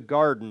there was a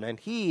garden, and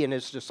he and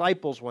his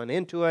disciples went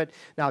into it.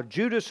 Now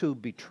Judas, who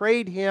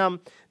betrayed him,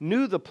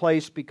 knew the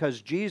place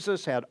because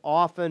Jesus had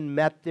often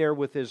met there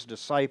with his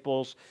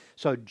disciples.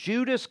 So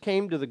Judas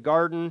came to the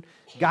garden,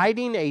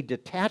 guiding a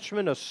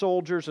detachment of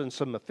soldiers and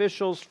some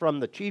officials from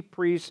the chief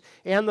priests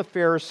and the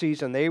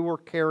Pharisees, and they were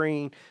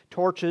carrying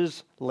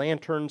torches,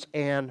 lanterns,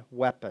 and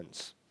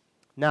weapons.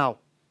 Now,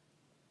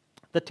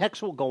 the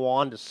text will go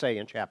on to say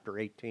in chapter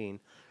 18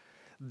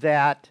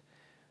 that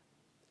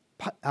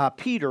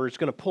Peter is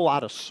going to pull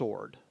out a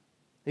sword.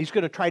 He's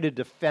going to try to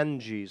defend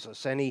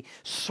Jesus, and he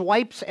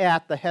swipes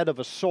at the head of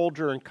a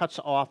soldier and cuts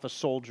off a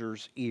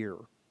soldier's ear.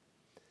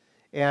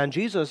 And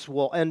Jesus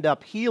will end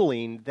up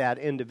healing that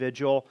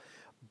individual,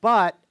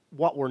 but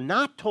what we're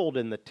not told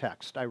in the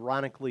text,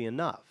 ironically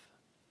enough,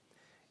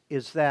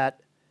 is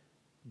that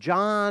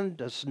John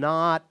does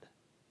not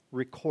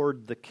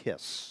record the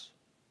kiss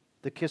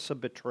of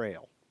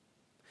betrayal.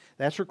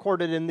 That's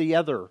recorded in the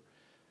other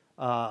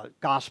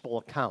gospel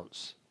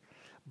accounts.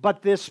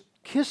 But this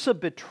kiss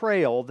of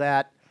betrayal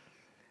that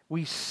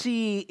we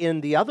see in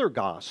the other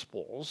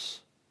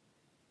gospels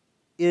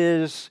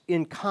is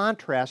in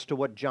contrast to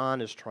what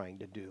John is trying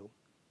to do.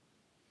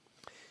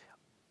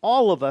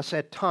 All of us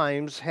at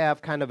times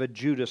have kind of a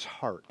Judas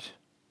heart.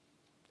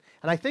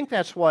 And I think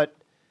that's what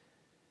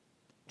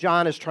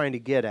John is trying to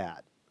get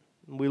at.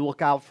 We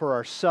look out for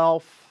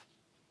ourselves.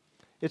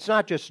 It's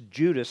not just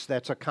Judas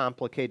that's a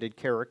complicated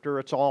character,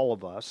 it's all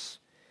of us.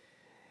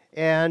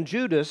 And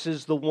Judas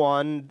is the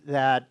one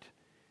that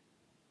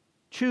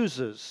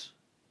chooses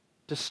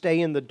to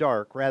stay in the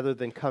dark rather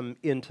than come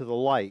into the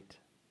light.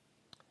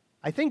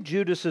 I think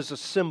Judas is a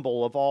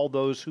symbol of all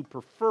those who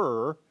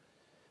prefer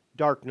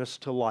darkness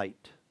to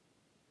light,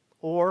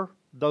 or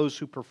those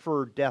who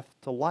prefer death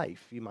to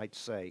life, you might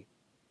say.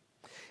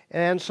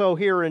 And so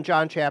here in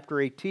John chapter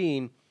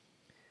 18,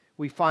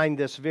 we find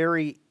this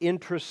very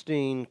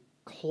interesting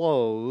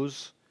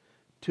close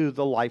to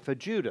the life of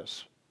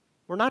Judas.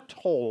 We're not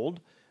told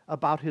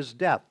about his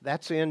death.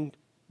 That's in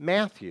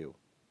Matthew.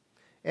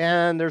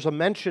 And there's a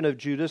mention of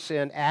Judas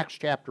in Acts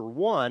chapter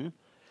 1,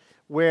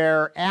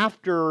 where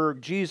after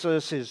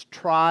Jesus is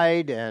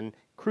tried and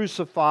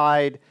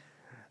crucified,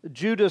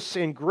 Judas,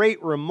 in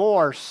great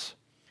remorse,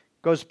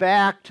 goes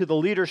back to the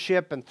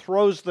leadership and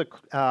throws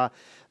the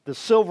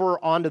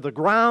silver onto the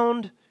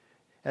ground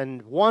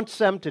and wants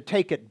them to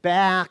take it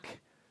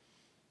back.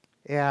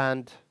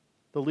 And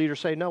the leaders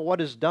say, no, what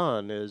is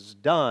done is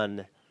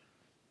done.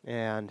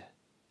 And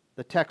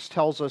the text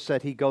tells us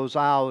that he goes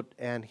out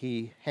and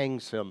he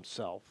hangs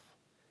himself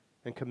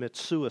and commits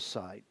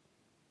suicide.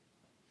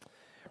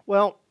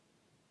 Well,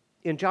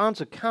 in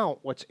John's account,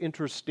 what's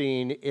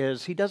interesting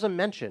is he doesn't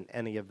mention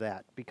any of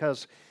that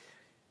because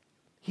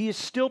he is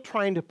still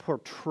trying to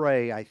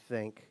portray, I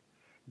think,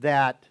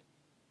 that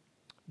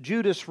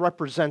Judas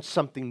represents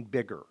something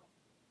bigger.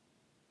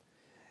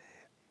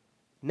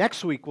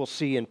 Next week we'll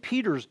see in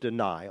Peter's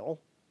denial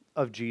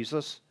of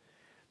Jesus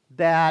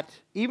that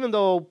even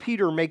though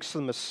Peter makes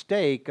the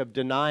mistake of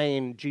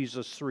denying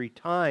Jesus 3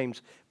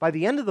 times, by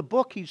the end of the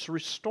book he's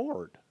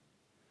restored.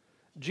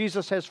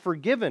 Jesus has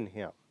forgiven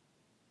him.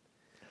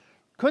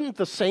 Couldn't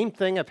the same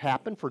thing have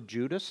happened for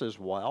Judas as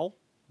well?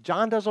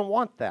 John doesn't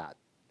want that.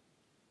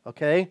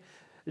 Okay?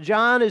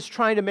 John is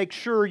trying to make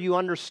sure you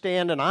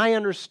understand, and I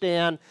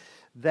understand,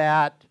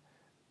 that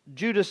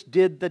Judas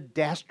did the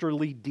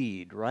dastardly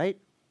deed, right?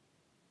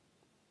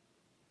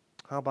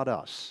 How about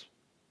us?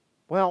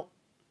 Well,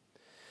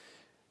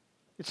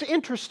 it's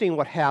interesting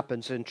what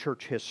happens in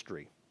church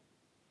history.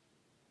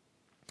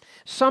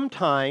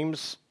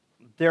 Sometimes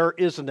there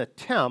is an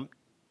attempt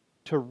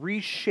to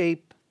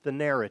reshape the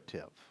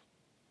narrative.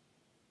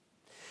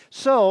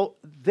 So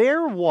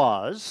there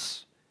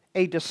was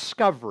a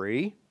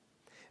discovery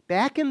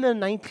back in the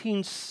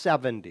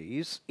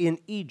 1970s in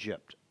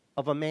Egypt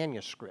of a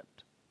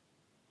manuscript.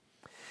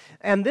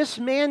 And this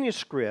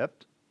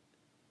manuscript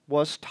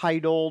was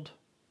titled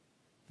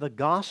The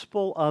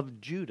Gospel of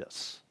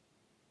Judas.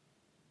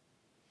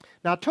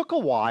 Now, it took a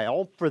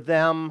while for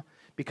them,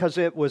 because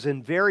it was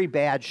in very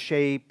bad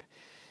shape,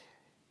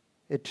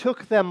 it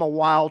took them a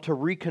while to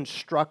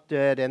reconstruct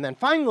it, and then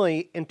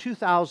finally, in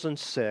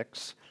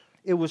 2006,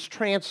 it was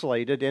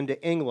translated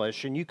into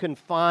English, and you can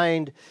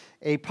find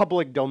a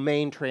public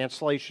domain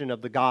translation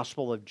of the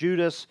Gospel of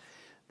Judas.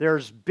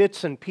 There's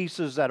bits and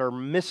pieces that are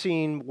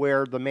missing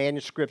where the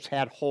manuscripts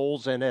had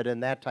holes in it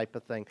and that type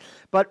of thing.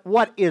 But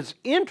what is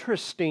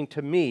interesting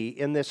to me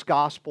in this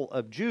Gospel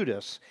of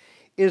Judas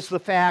is the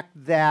fact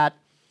that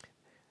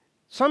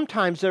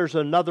sometimes there's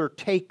another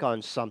take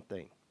on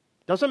something.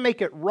 Doesn't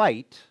make it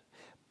right,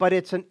 but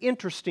it's an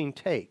interesting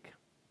take.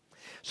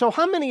 So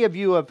how many of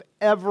you have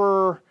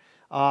ever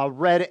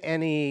read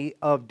any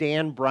of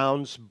Dan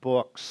Brown's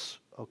books?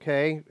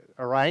 Okay,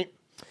 all right.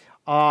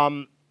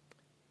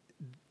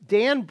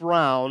 Dan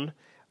Brown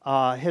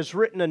has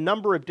written a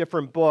number of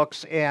different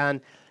books, and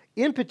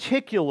in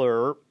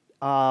particular,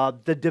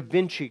 the Da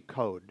Vinci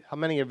Code. How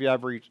many of you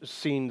have ever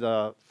seen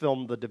the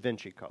film The Da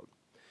Vinci Code?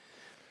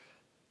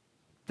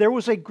 There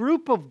was a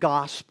group of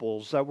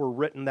Gospels that were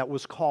written that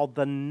was called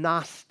the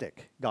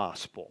Gnostic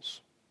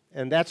Gospels.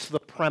 And that's the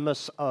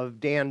premise of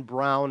Dan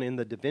Brown in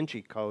the Da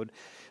Vinci Code,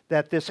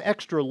 that this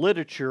extra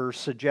literature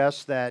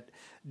suggests that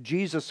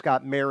Jesus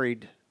got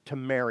married to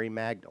Mary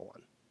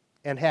Magdalene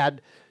and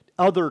had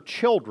other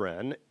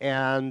children,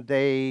 and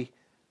they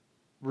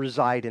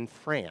reside in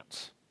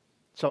France.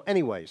 So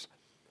anyways,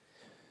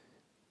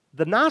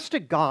 the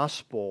Gnostic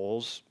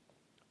Gospels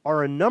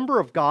are a number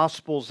of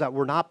Gospels that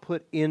were not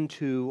put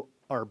into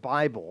our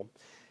Bible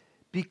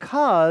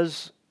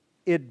because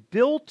it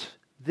built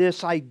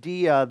this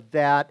idea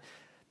that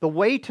the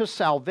way to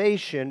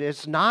salvation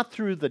is not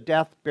through the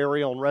death,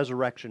 burial, and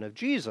resurrection of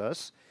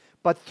Jesus,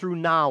 but through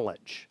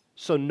knowledge.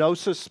 So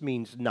gnosis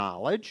means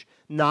knowledge.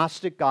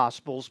 Gnostic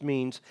Gospels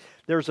means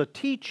there's a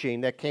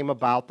teaching that came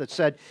about that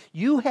said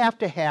you have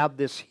to have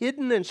this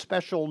hidden and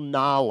special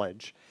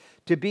knowledge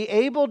to be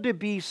able to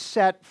be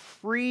set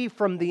free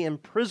from the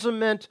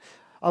imprisonment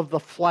of the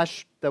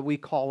flesh that we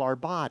call our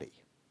body.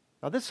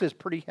 Now, this is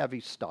pretty heavy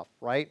stuff,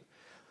 right?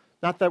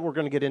 Not that we're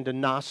going to get into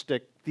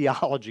Gnostic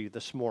theology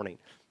this morning,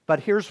 but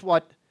here's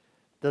what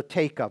the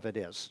take of it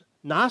is.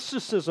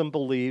 Gnosticism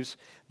believes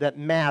that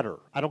matter,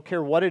 I don't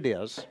care what it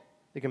is,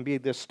 it can be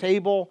this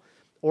table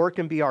or it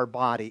can be our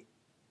body.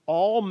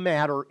 All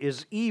matter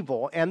is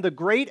evil, and the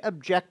great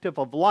objective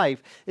of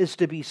life is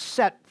to be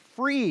set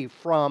free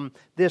from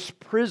this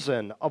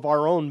prison of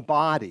our own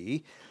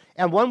body.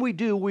 And when we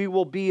do, we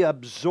will be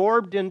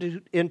absorbed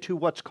into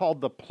what's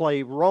called the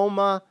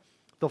pleroma,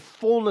 the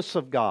fullness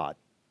of God.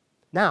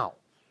 Now,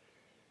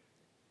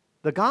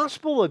 the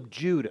Gospel of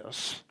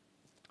Judas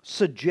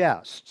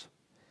suggests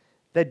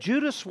that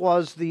Judas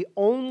was the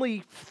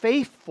only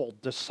faithful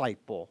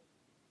disciple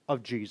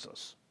of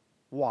Jesus.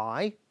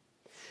 Why?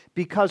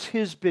 Because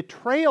his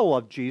betrayal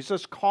of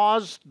Jesus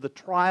caused the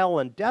trial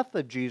and death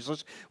of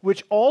Jesus,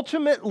 which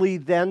ultimately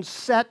then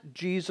set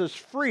Jesus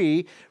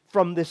free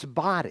from this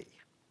body,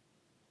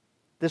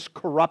 this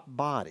corrupt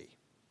body.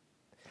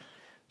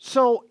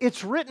 So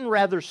it's written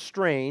rather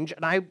strange,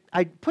 and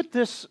I put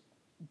this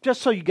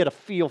just so you get a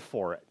feel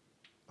for it,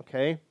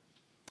 okay?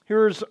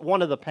 Here's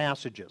one of the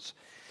passages.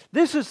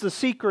 This is the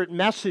secret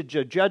message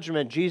of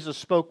judgment Jesus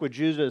spoke with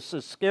Judas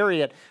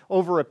Iscariot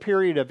over a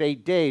period of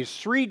 8 days,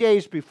 3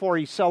 days before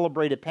he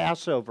celebrated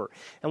Passover.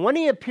 And when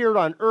he appeared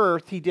on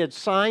earth, he did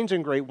signs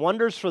and great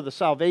wonders for the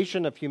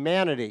salvation of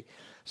humanity.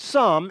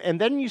 Some,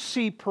 and then you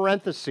see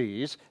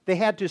parentheses, they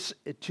had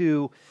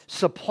to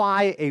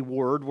supply a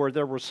word where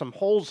there were some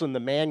holes in the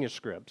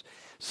manuscripts.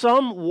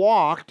 Some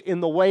walked in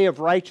the way of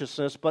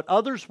righteousness, but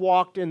others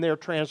walked in their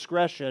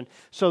transgression.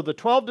 So the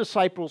 12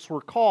 disciples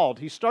were called.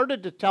 He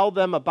started to tell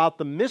them about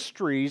the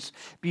mysteries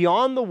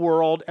beyond the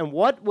world and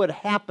what would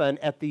happen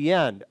at the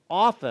end.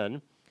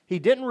 Often, he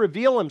didn't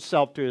reveal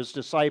himself to his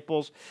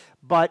disciples,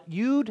 but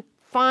you'd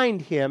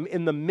find him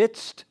in the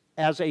midst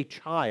as a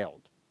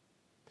child.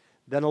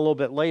 Then a little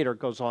bit later it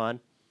goes on.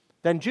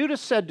 Then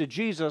Judas said to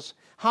Jesus,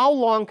 "How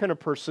long can a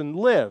person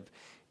live?"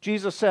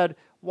 Jesus said,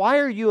 "Why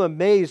are you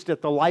amazed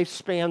at the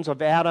lifespans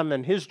of Adam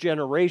and his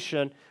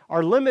generation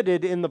are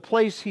limited in the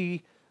place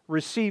he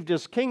received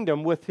his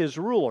kingdom with his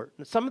ruler?"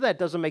 Some of that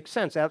doesn't make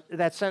sense.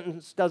 That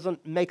sentence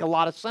doesn't make a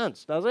lot of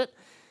sense, does it?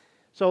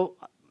 So,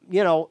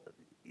 you know,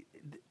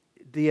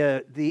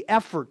 the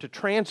effort to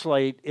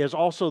translate is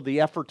also the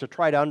effort to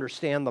try to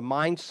understand the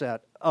mindset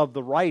of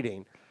the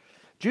writing.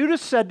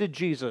 Judas said to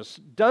Jesus,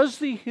 "Does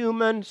the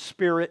human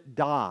spirit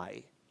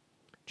die?"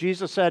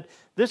 Jesus said,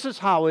 "This is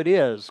how it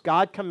is.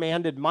 God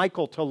commanded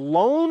Michael to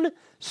loan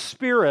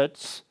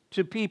spirits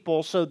to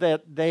people so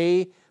that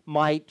they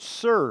might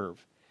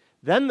serve.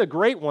 Then the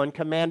Great One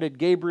commanded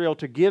Gabriel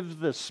to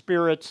give the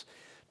spirits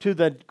to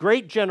the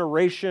great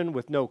generation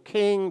with no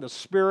king, the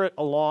spirit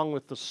along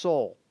with the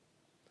soul."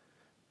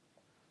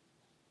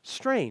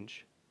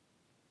 Strange.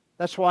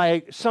 That's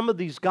why some of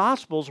these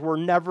Gospels were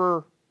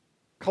never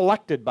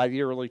collected by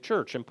the early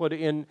church and put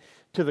into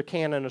the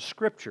canon of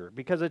Scripture,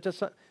 because it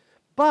just...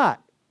 But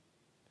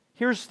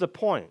here's the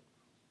point.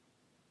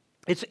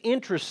 It's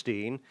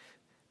interesting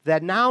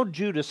that now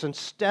Judas,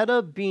 instead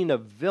of being a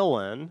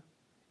villain,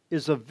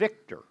 is a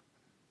victor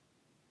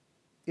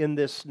in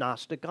this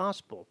Gnostic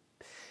gospel.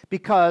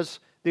 Because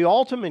the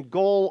ultimate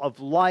goal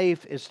of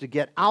life is to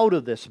get out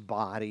of this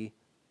body,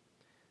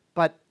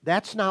 but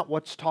that's not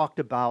what's talked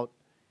about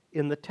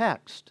in the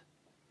text.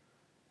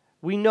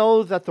 We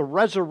know that the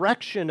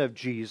resurrection of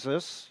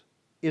Jesus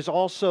is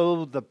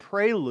also the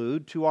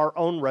prelude to our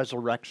own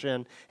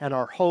resurrection and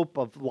our hope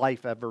of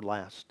life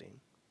everlasting.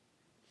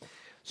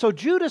 So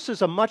Judas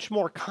is a much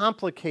more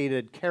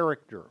complicated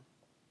character.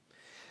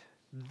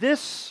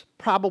 This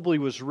probably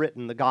was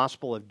written, the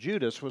Gospel of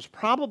Judas was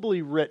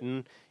probably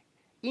written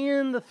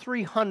in the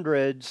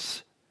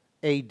 300s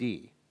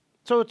AD.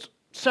 So it's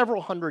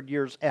several hundred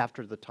years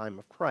after the time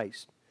of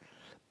Christ.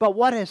 But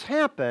what has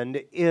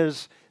happened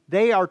is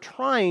they are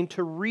trying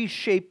to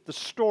reshape the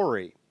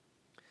story.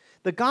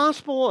 The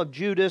Gospel of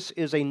Judas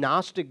is a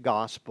Gnostic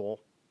gospel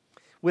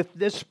with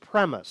this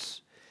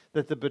premise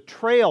that the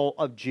betrayal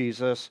of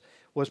Jesus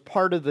was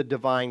part of the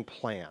divine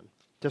plan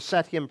to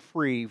set him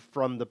free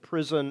from the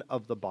prison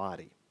of the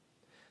body.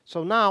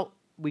 So now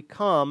we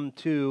come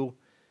to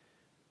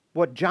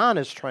what John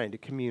is trying to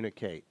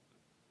communicate.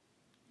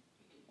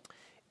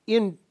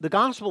 In the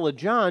Gospel of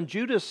John,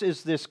 Judas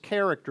is this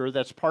character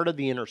that's part of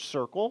the inner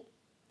circle,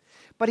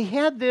 but he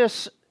had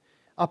this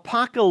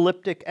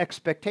apocalyptic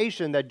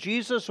expectation that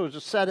Jesus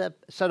was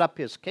set up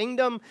his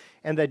kingdom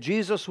and that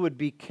Jesus would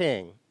be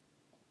king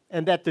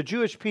and that the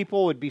Jewish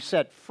people would be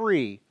set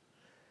free.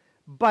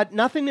 But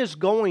nothing is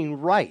going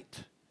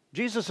right.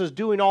 Jesus is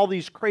doing all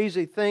these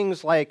crazy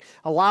things like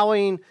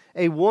allowing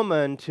a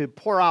woman to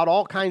pour out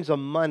all kinds of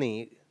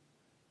money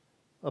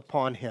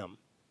upon him.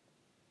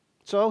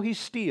 So he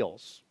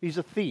steals. He's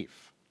a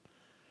thief.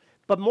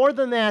 But more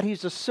than that,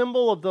 he's a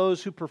symbol of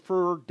those who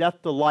prefer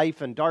death to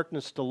life and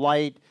darkness to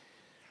light.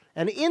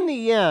 And in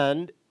the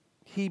end,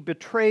 he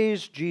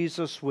betrays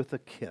Jesus with a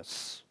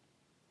kiss.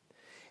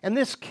 And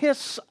this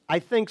kiss, I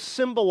think,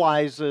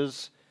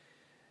 symbolizes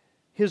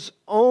his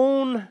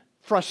own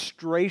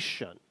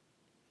frustration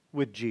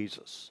with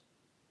Jesus.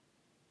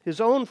 His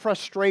own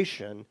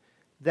frustration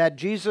that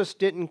Jesus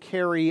didn't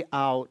carry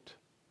out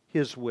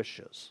his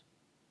wishes.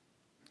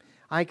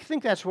 I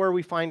think that's where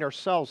we find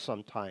ourselves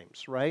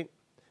sometimes, right?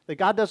 That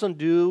God doesn't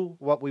do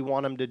what we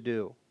want Him to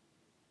do.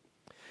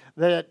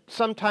 That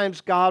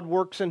sometimes God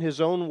works in His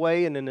own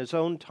way and in His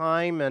own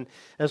time, and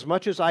as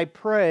much as I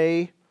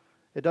pray,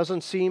 it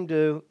doesn't seem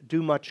to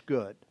do much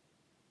good.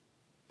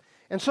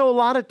 And so a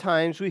lot of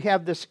times we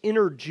have this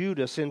inner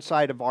Judas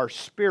inside of our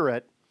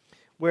spirit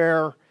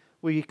where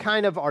we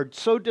kind of are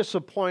so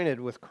disappointed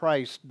with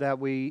Christ that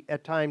we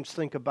at times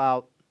think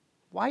about,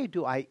 why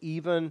do I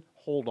even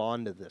hold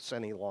on to this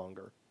any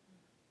longer?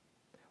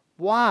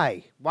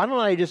 Why? Why don't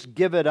I just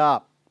give it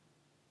up?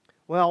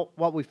 Well,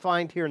 what we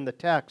find here in the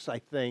text, I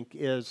think,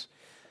 is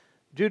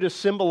Judas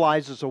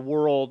symbolizes a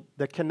world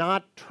that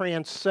cannot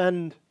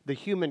transcend the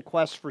human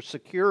quest for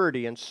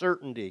security and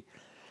certainty,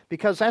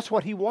 because that's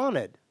what he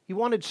wanted. He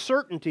wanted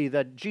certainty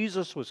that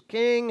Jesus was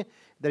king,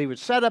 that He would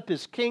set up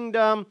His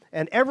kingdom,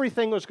 and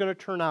everything was going to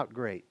turn out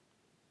great.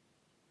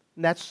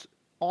 And that's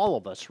all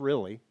of us,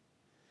 really.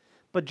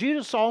 But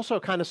Judas also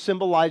kind of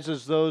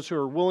symbolizes those who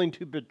are willing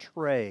to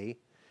betray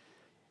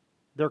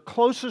their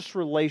closest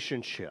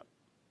relationship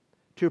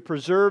to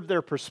preserve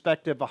their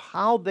perspective of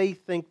how they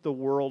think the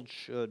world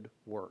should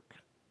work.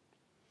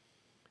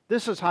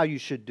 This is how you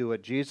should do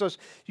it, Jesus.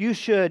 You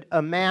should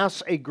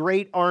amass a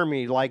great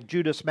army like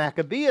Judas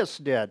Maccabeus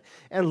did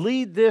and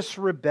lead this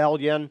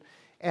rebellion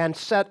and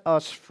set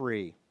us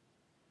free.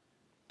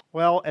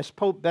 Well, as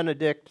Pope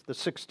Benedict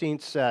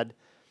XVI said,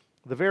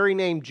 the very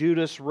name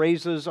Judas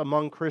raises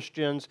among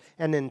Christians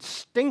an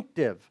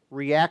instinctive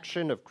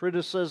reaction of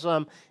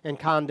criticism and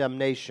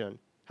condemnation.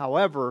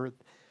 However,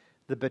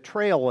 the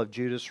betrayal of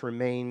Judas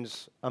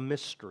remains a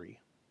mystery.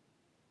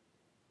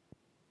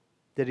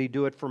 Did he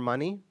do it for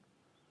money?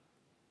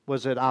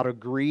 Was it out of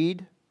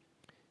greed?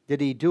 Did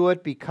he do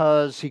it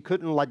because he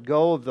couldn't let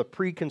go of the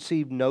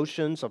preconceived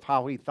notions of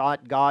how he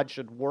thought God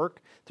should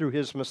work through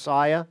His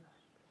Messiah?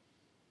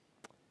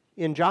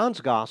 In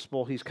John's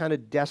Gospel, he's kind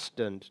of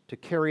destined to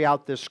carry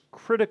out this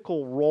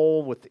critical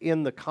role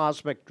within the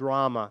cosmic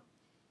drama.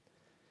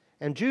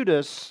 And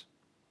Judas,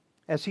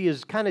 as he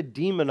is kind of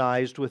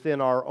demonized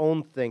within our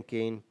own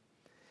thinking,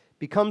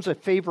 becomes a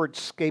favorite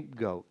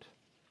scapegoat.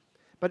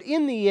 But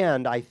in the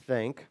end, I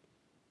think,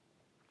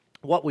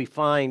 what we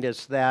find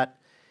is that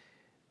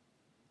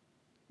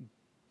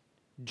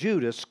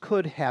Judas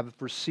could have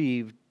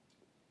received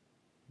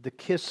the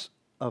kiss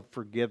of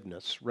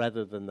forgiveness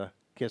rather than the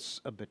kiss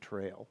of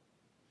betrayal.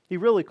 He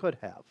really could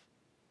have.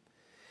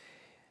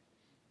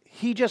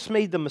 He just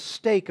made the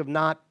mistake of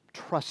not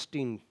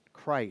trusting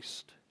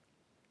Christ.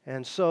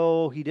 And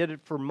so he did it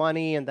for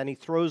money, and then he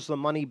throws the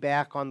money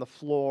back on the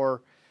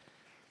floor.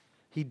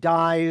 He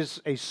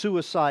dies a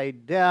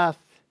suicide death,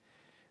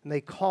 and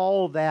they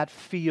call that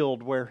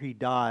field where he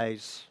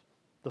dies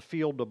the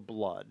field of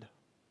blood.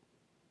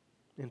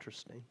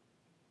 Interesting.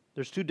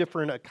 There's two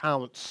different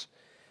accounts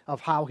of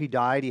how he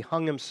died. He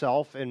hung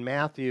himself in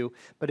Matthew,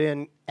 but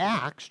in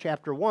Acts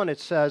chapter 1 it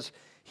says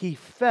he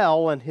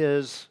fell and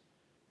his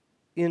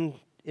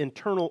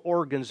internal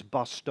organs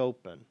bust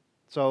open.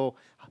 So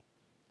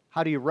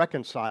how do you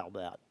reconcile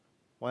that?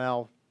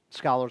 Well,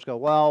 scholars go,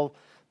 well,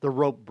 the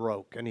rope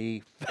broke and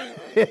he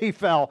he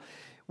fell.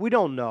 We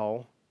don't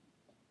know.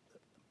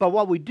 But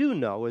what we do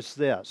know is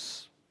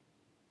this.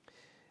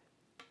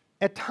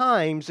 At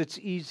times, it's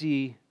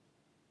easy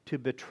to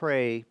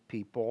betray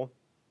people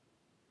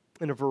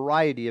in a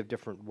variety of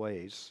different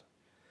ways.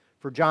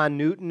 For John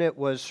Newton, it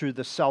was through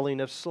the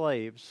selling of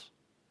slaves.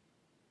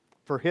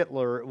 For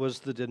Hitler, it was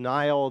the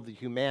denial of the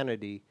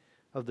humanity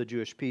of the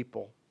Jewish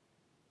people.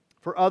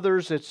 For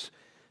others, it's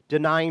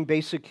denying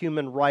basic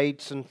human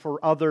rights, and for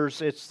others,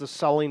 it's the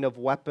selling of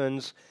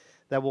weapons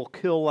that will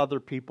kill other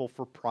people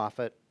for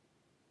profit.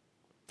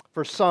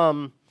 For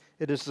some,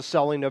 it is the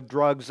selling of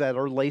drugs that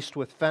are laced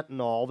with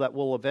fentanyl that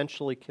will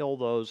eventually kill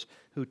those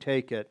who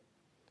take it,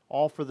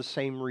 all for the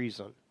same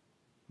reason,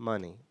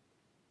 money.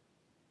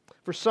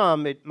 For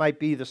some, it might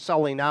be the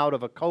selling out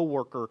of a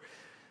coworker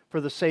for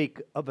the sake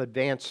of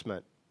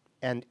advancement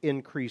and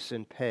increase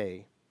in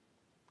pay.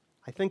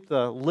 I think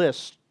the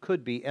list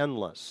could be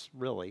endless,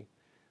 really,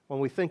 when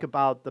we think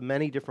about the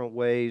many different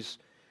ways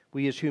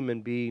we as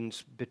human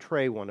beings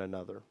betray one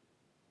another.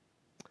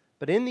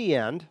 But in the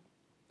end,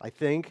 I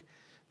think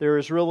there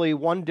is really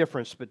one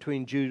difference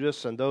between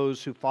Judas and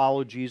those who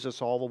follow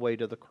Jesus all the way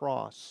to the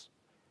cross.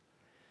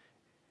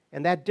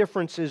 And that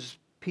difference is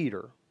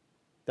Peter,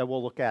 that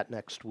we'll look at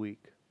next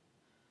week.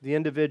 The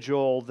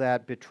individual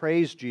that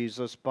betrays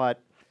Jesus,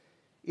 but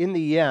in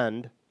the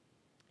end,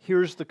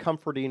 here's the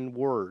comforting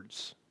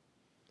words.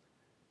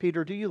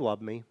 Peter, do you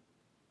love me?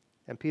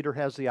 And Peter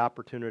has the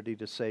opportunity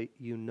to say,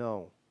 you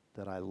know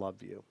that I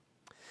love you.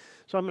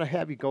 So I'm going to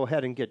have you go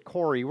ahead and get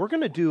Corey. We're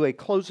going to do a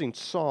closing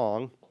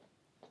song.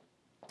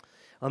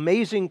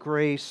 Amazing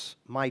Grace,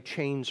 My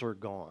Chains Are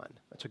Gone.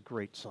 That's a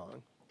great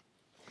song.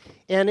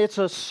 And it's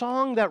a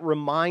song that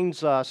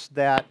reminds us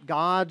that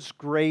God's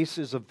grace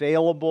is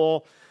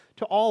available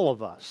to all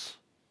of us.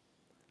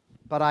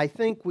 But I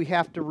think we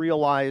have to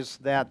realize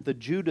that the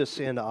Judas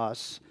in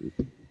us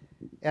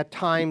at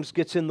times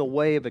gets in the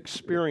way of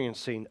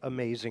experiencing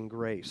amazing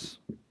grace.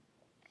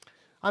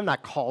 I'm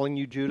not calling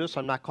you Judas,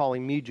 I'm not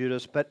calling me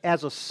Judas, but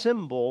as a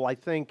symbol, I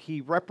think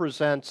he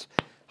represents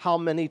how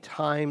many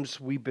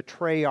times we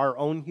betray our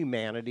own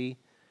humanity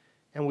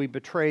and we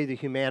betray the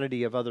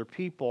humanity of other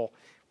people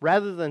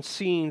rather than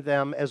seeing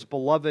them as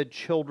beloved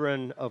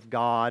children of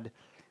God,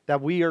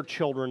 that we are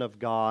children of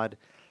God,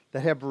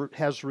 that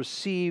has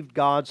received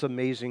God's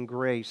amazing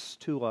grace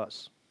to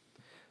us.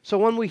 So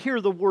when we hear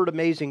the word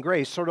amazing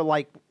grace, sort of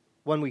like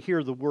when we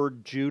hear the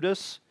word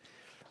Judas,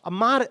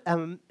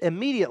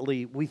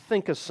 immediately we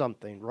think of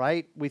something,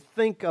 right? We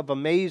think of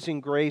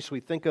amazing grace, we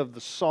think of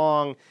the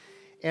song,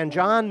 and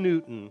John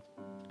Newton,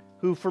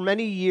 who for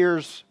many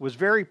years was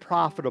very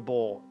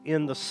profitable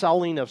in the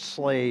selling of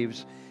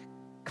slaves,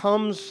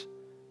 comes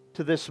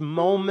to this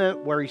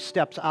moment where he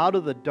steps out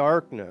of the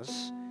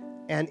darkness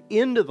and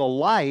into the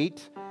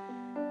light.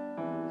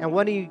 And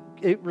when he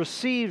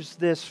receives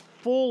this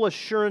full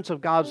assurance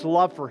of God's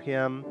love for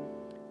him,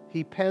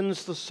 he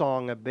pens the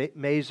song,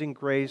 Amazing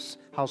Grace,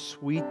 how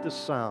sweet the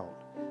sound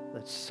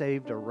that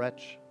saved a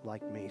wretch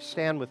like me.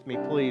 Stand with me,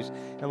 please,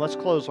 and let's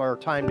close our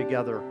time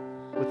together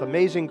with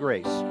Amazing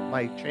Grace,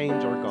 My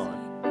Chains Are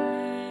Gone.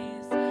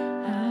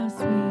 How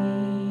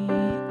sweet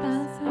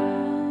the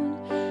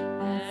sound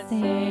that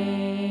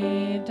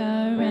saved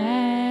a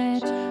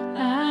wretch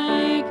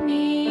like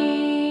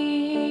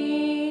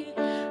me.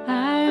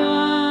 I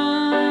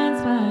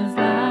once was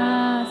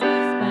lost,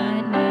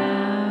 but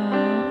now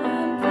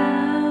I'm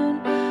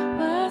found.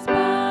 Was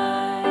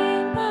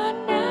blind, but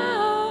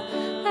now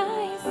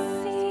I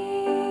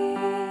see.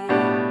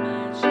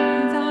 My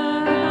chains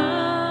are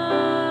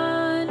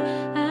gone.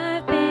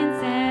 I've been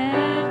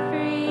set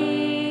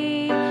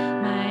free.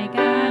 My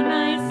God,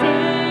 my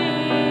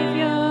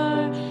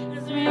Savior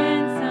has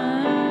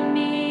ransomed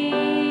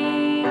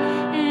me.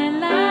 And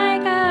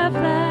like a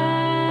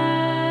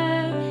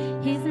flood,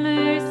 His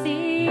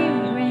mercy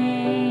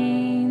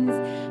reigns.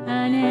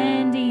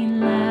 Unending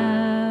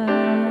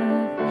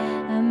love,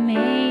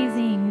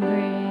 amazing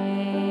grace.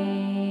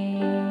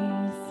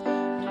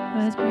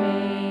 Was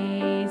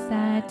grace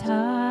that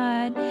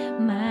taught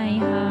my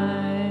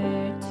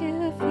heart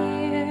to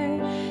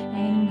fear,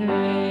 and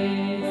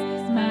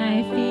grace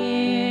my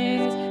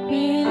fears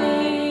relieved.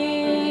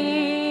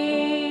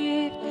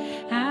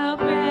 How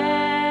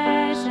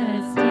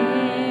precious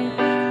did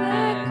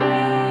that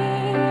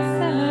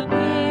grace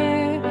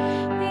appear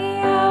the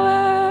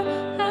hour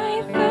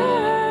I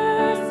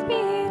first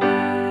believed.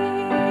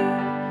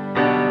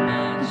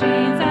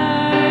 Chains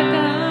are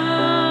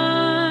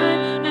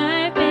gone,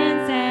 I've been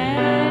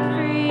set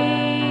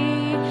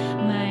free.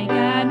 My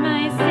God,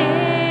 my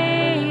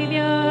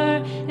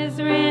Savior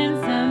has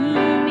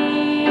ransomed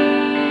me.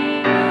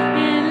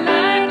 And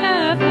like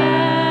a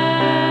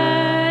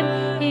flood,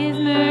 His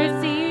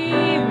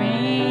mercy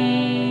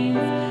reigns.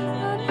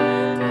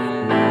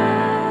 Unending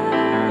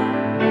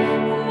love,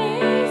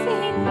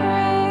 amazing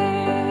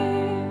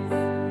grace.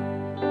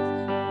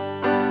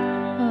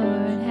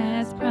 Lord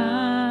has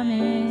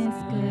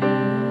promised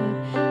good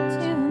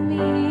to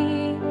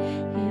me.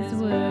 His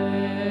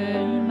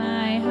word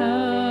my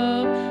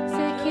hope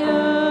secures.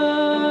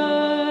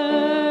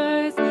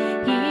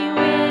 He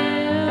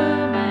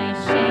will my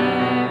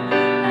share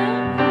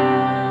and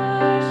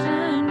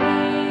portion be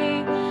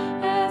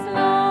as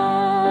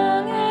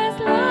long as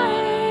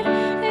life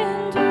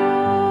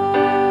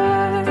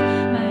endures.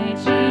 My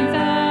chains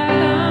are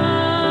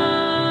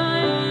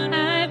gone,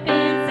 I've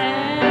been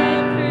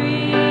set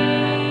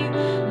free.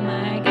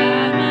 My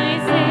God, my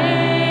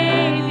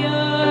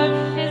Savior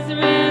has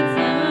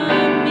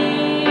ransomed me.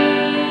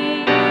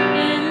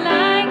 And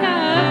like a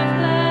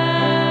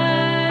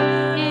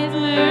flood, His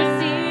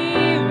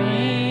mercy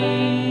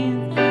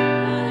reigns.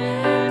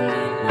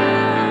 Unending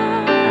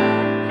love,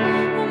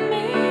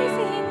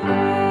 amazing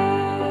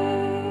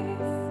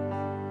grace.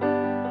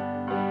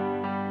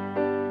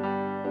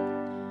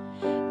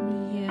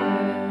 The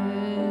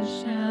earth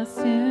shall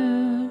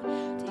soon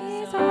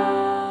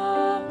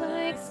dissolve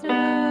like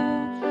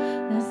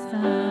snow. The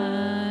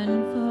sun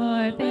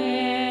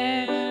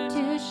forbear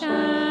to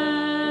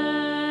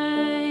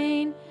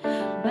shine.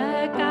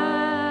 But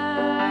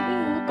God,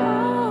 who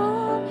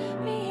called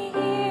me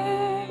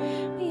here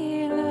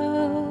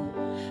below,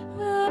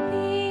 will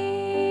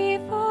be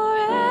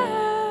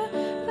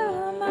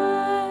forever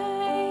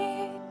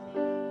mine.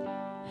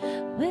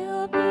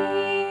 Will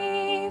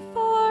be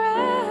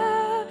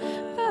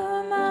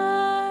forever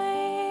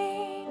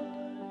mine.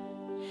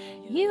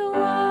 You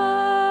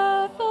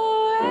are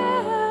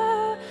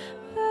forever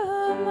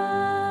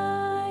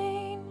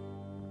mine.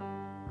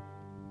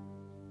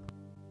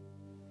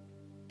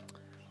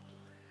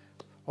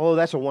 Oh,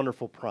 that's a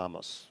wonderful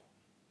promise.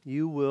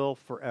 You will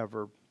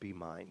forever be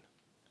mine.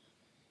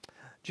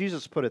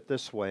 Jesus put it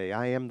this way,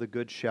 I am the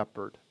good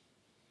shepherd,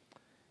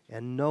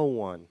 and no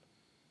one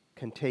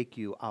can take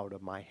you out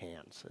of my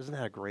hands. Isn't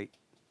that great?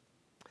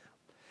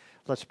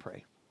 Let's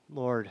pray.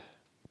 Lord,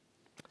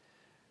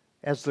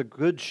 as the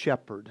good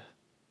shepherd,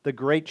 the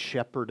great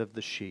shepherd of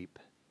the sheep,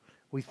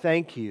 we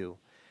thank you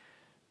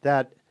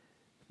that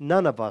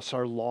none of us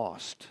are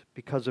lost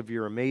because of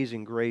your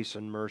amazing grace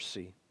and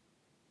mercy.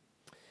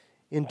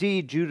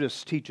 Indeed,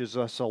 Judas teaches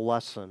us a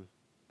lesson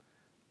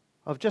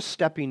of just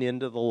stepping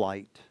into the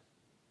light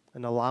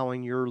and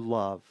allowing your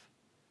love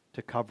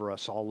to cover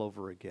us all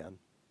over again.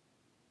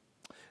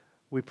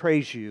 We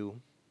praise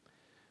you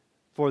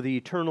for the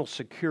eternal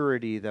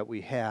security that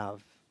we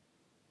have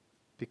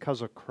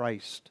because of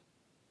Christ,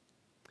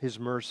 His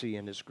mercy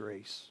and His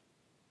grace.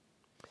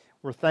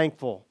 We're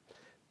thankful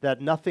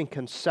that nothing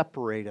can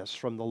separate us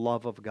from the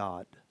love of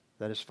God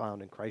that is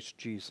found in Christ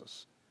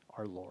Jesus,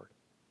 our Lord.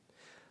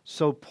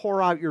 So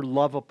pour out your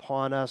love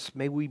upon us.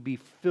 May we be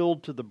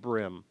filled to the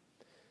brim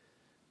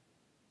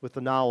with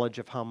the knowledge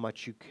of how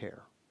much you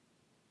care.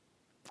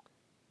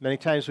 Many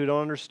times we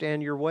don't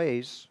understand your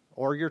ways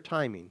or your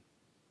timing,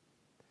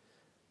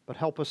 but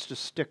help us to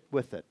stick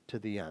with it to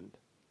the end.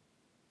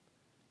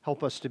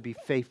 Help us to be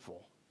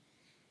faithful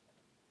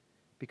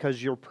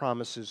because your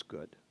promise is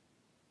good.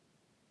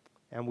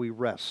 And we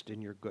rest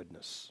in your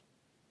goodness.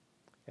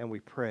 And we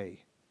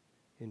pray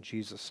in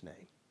Jesus'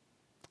 name.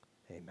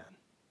 Amen.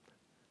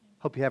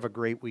 Hope you have a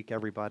great week,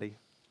 everybody.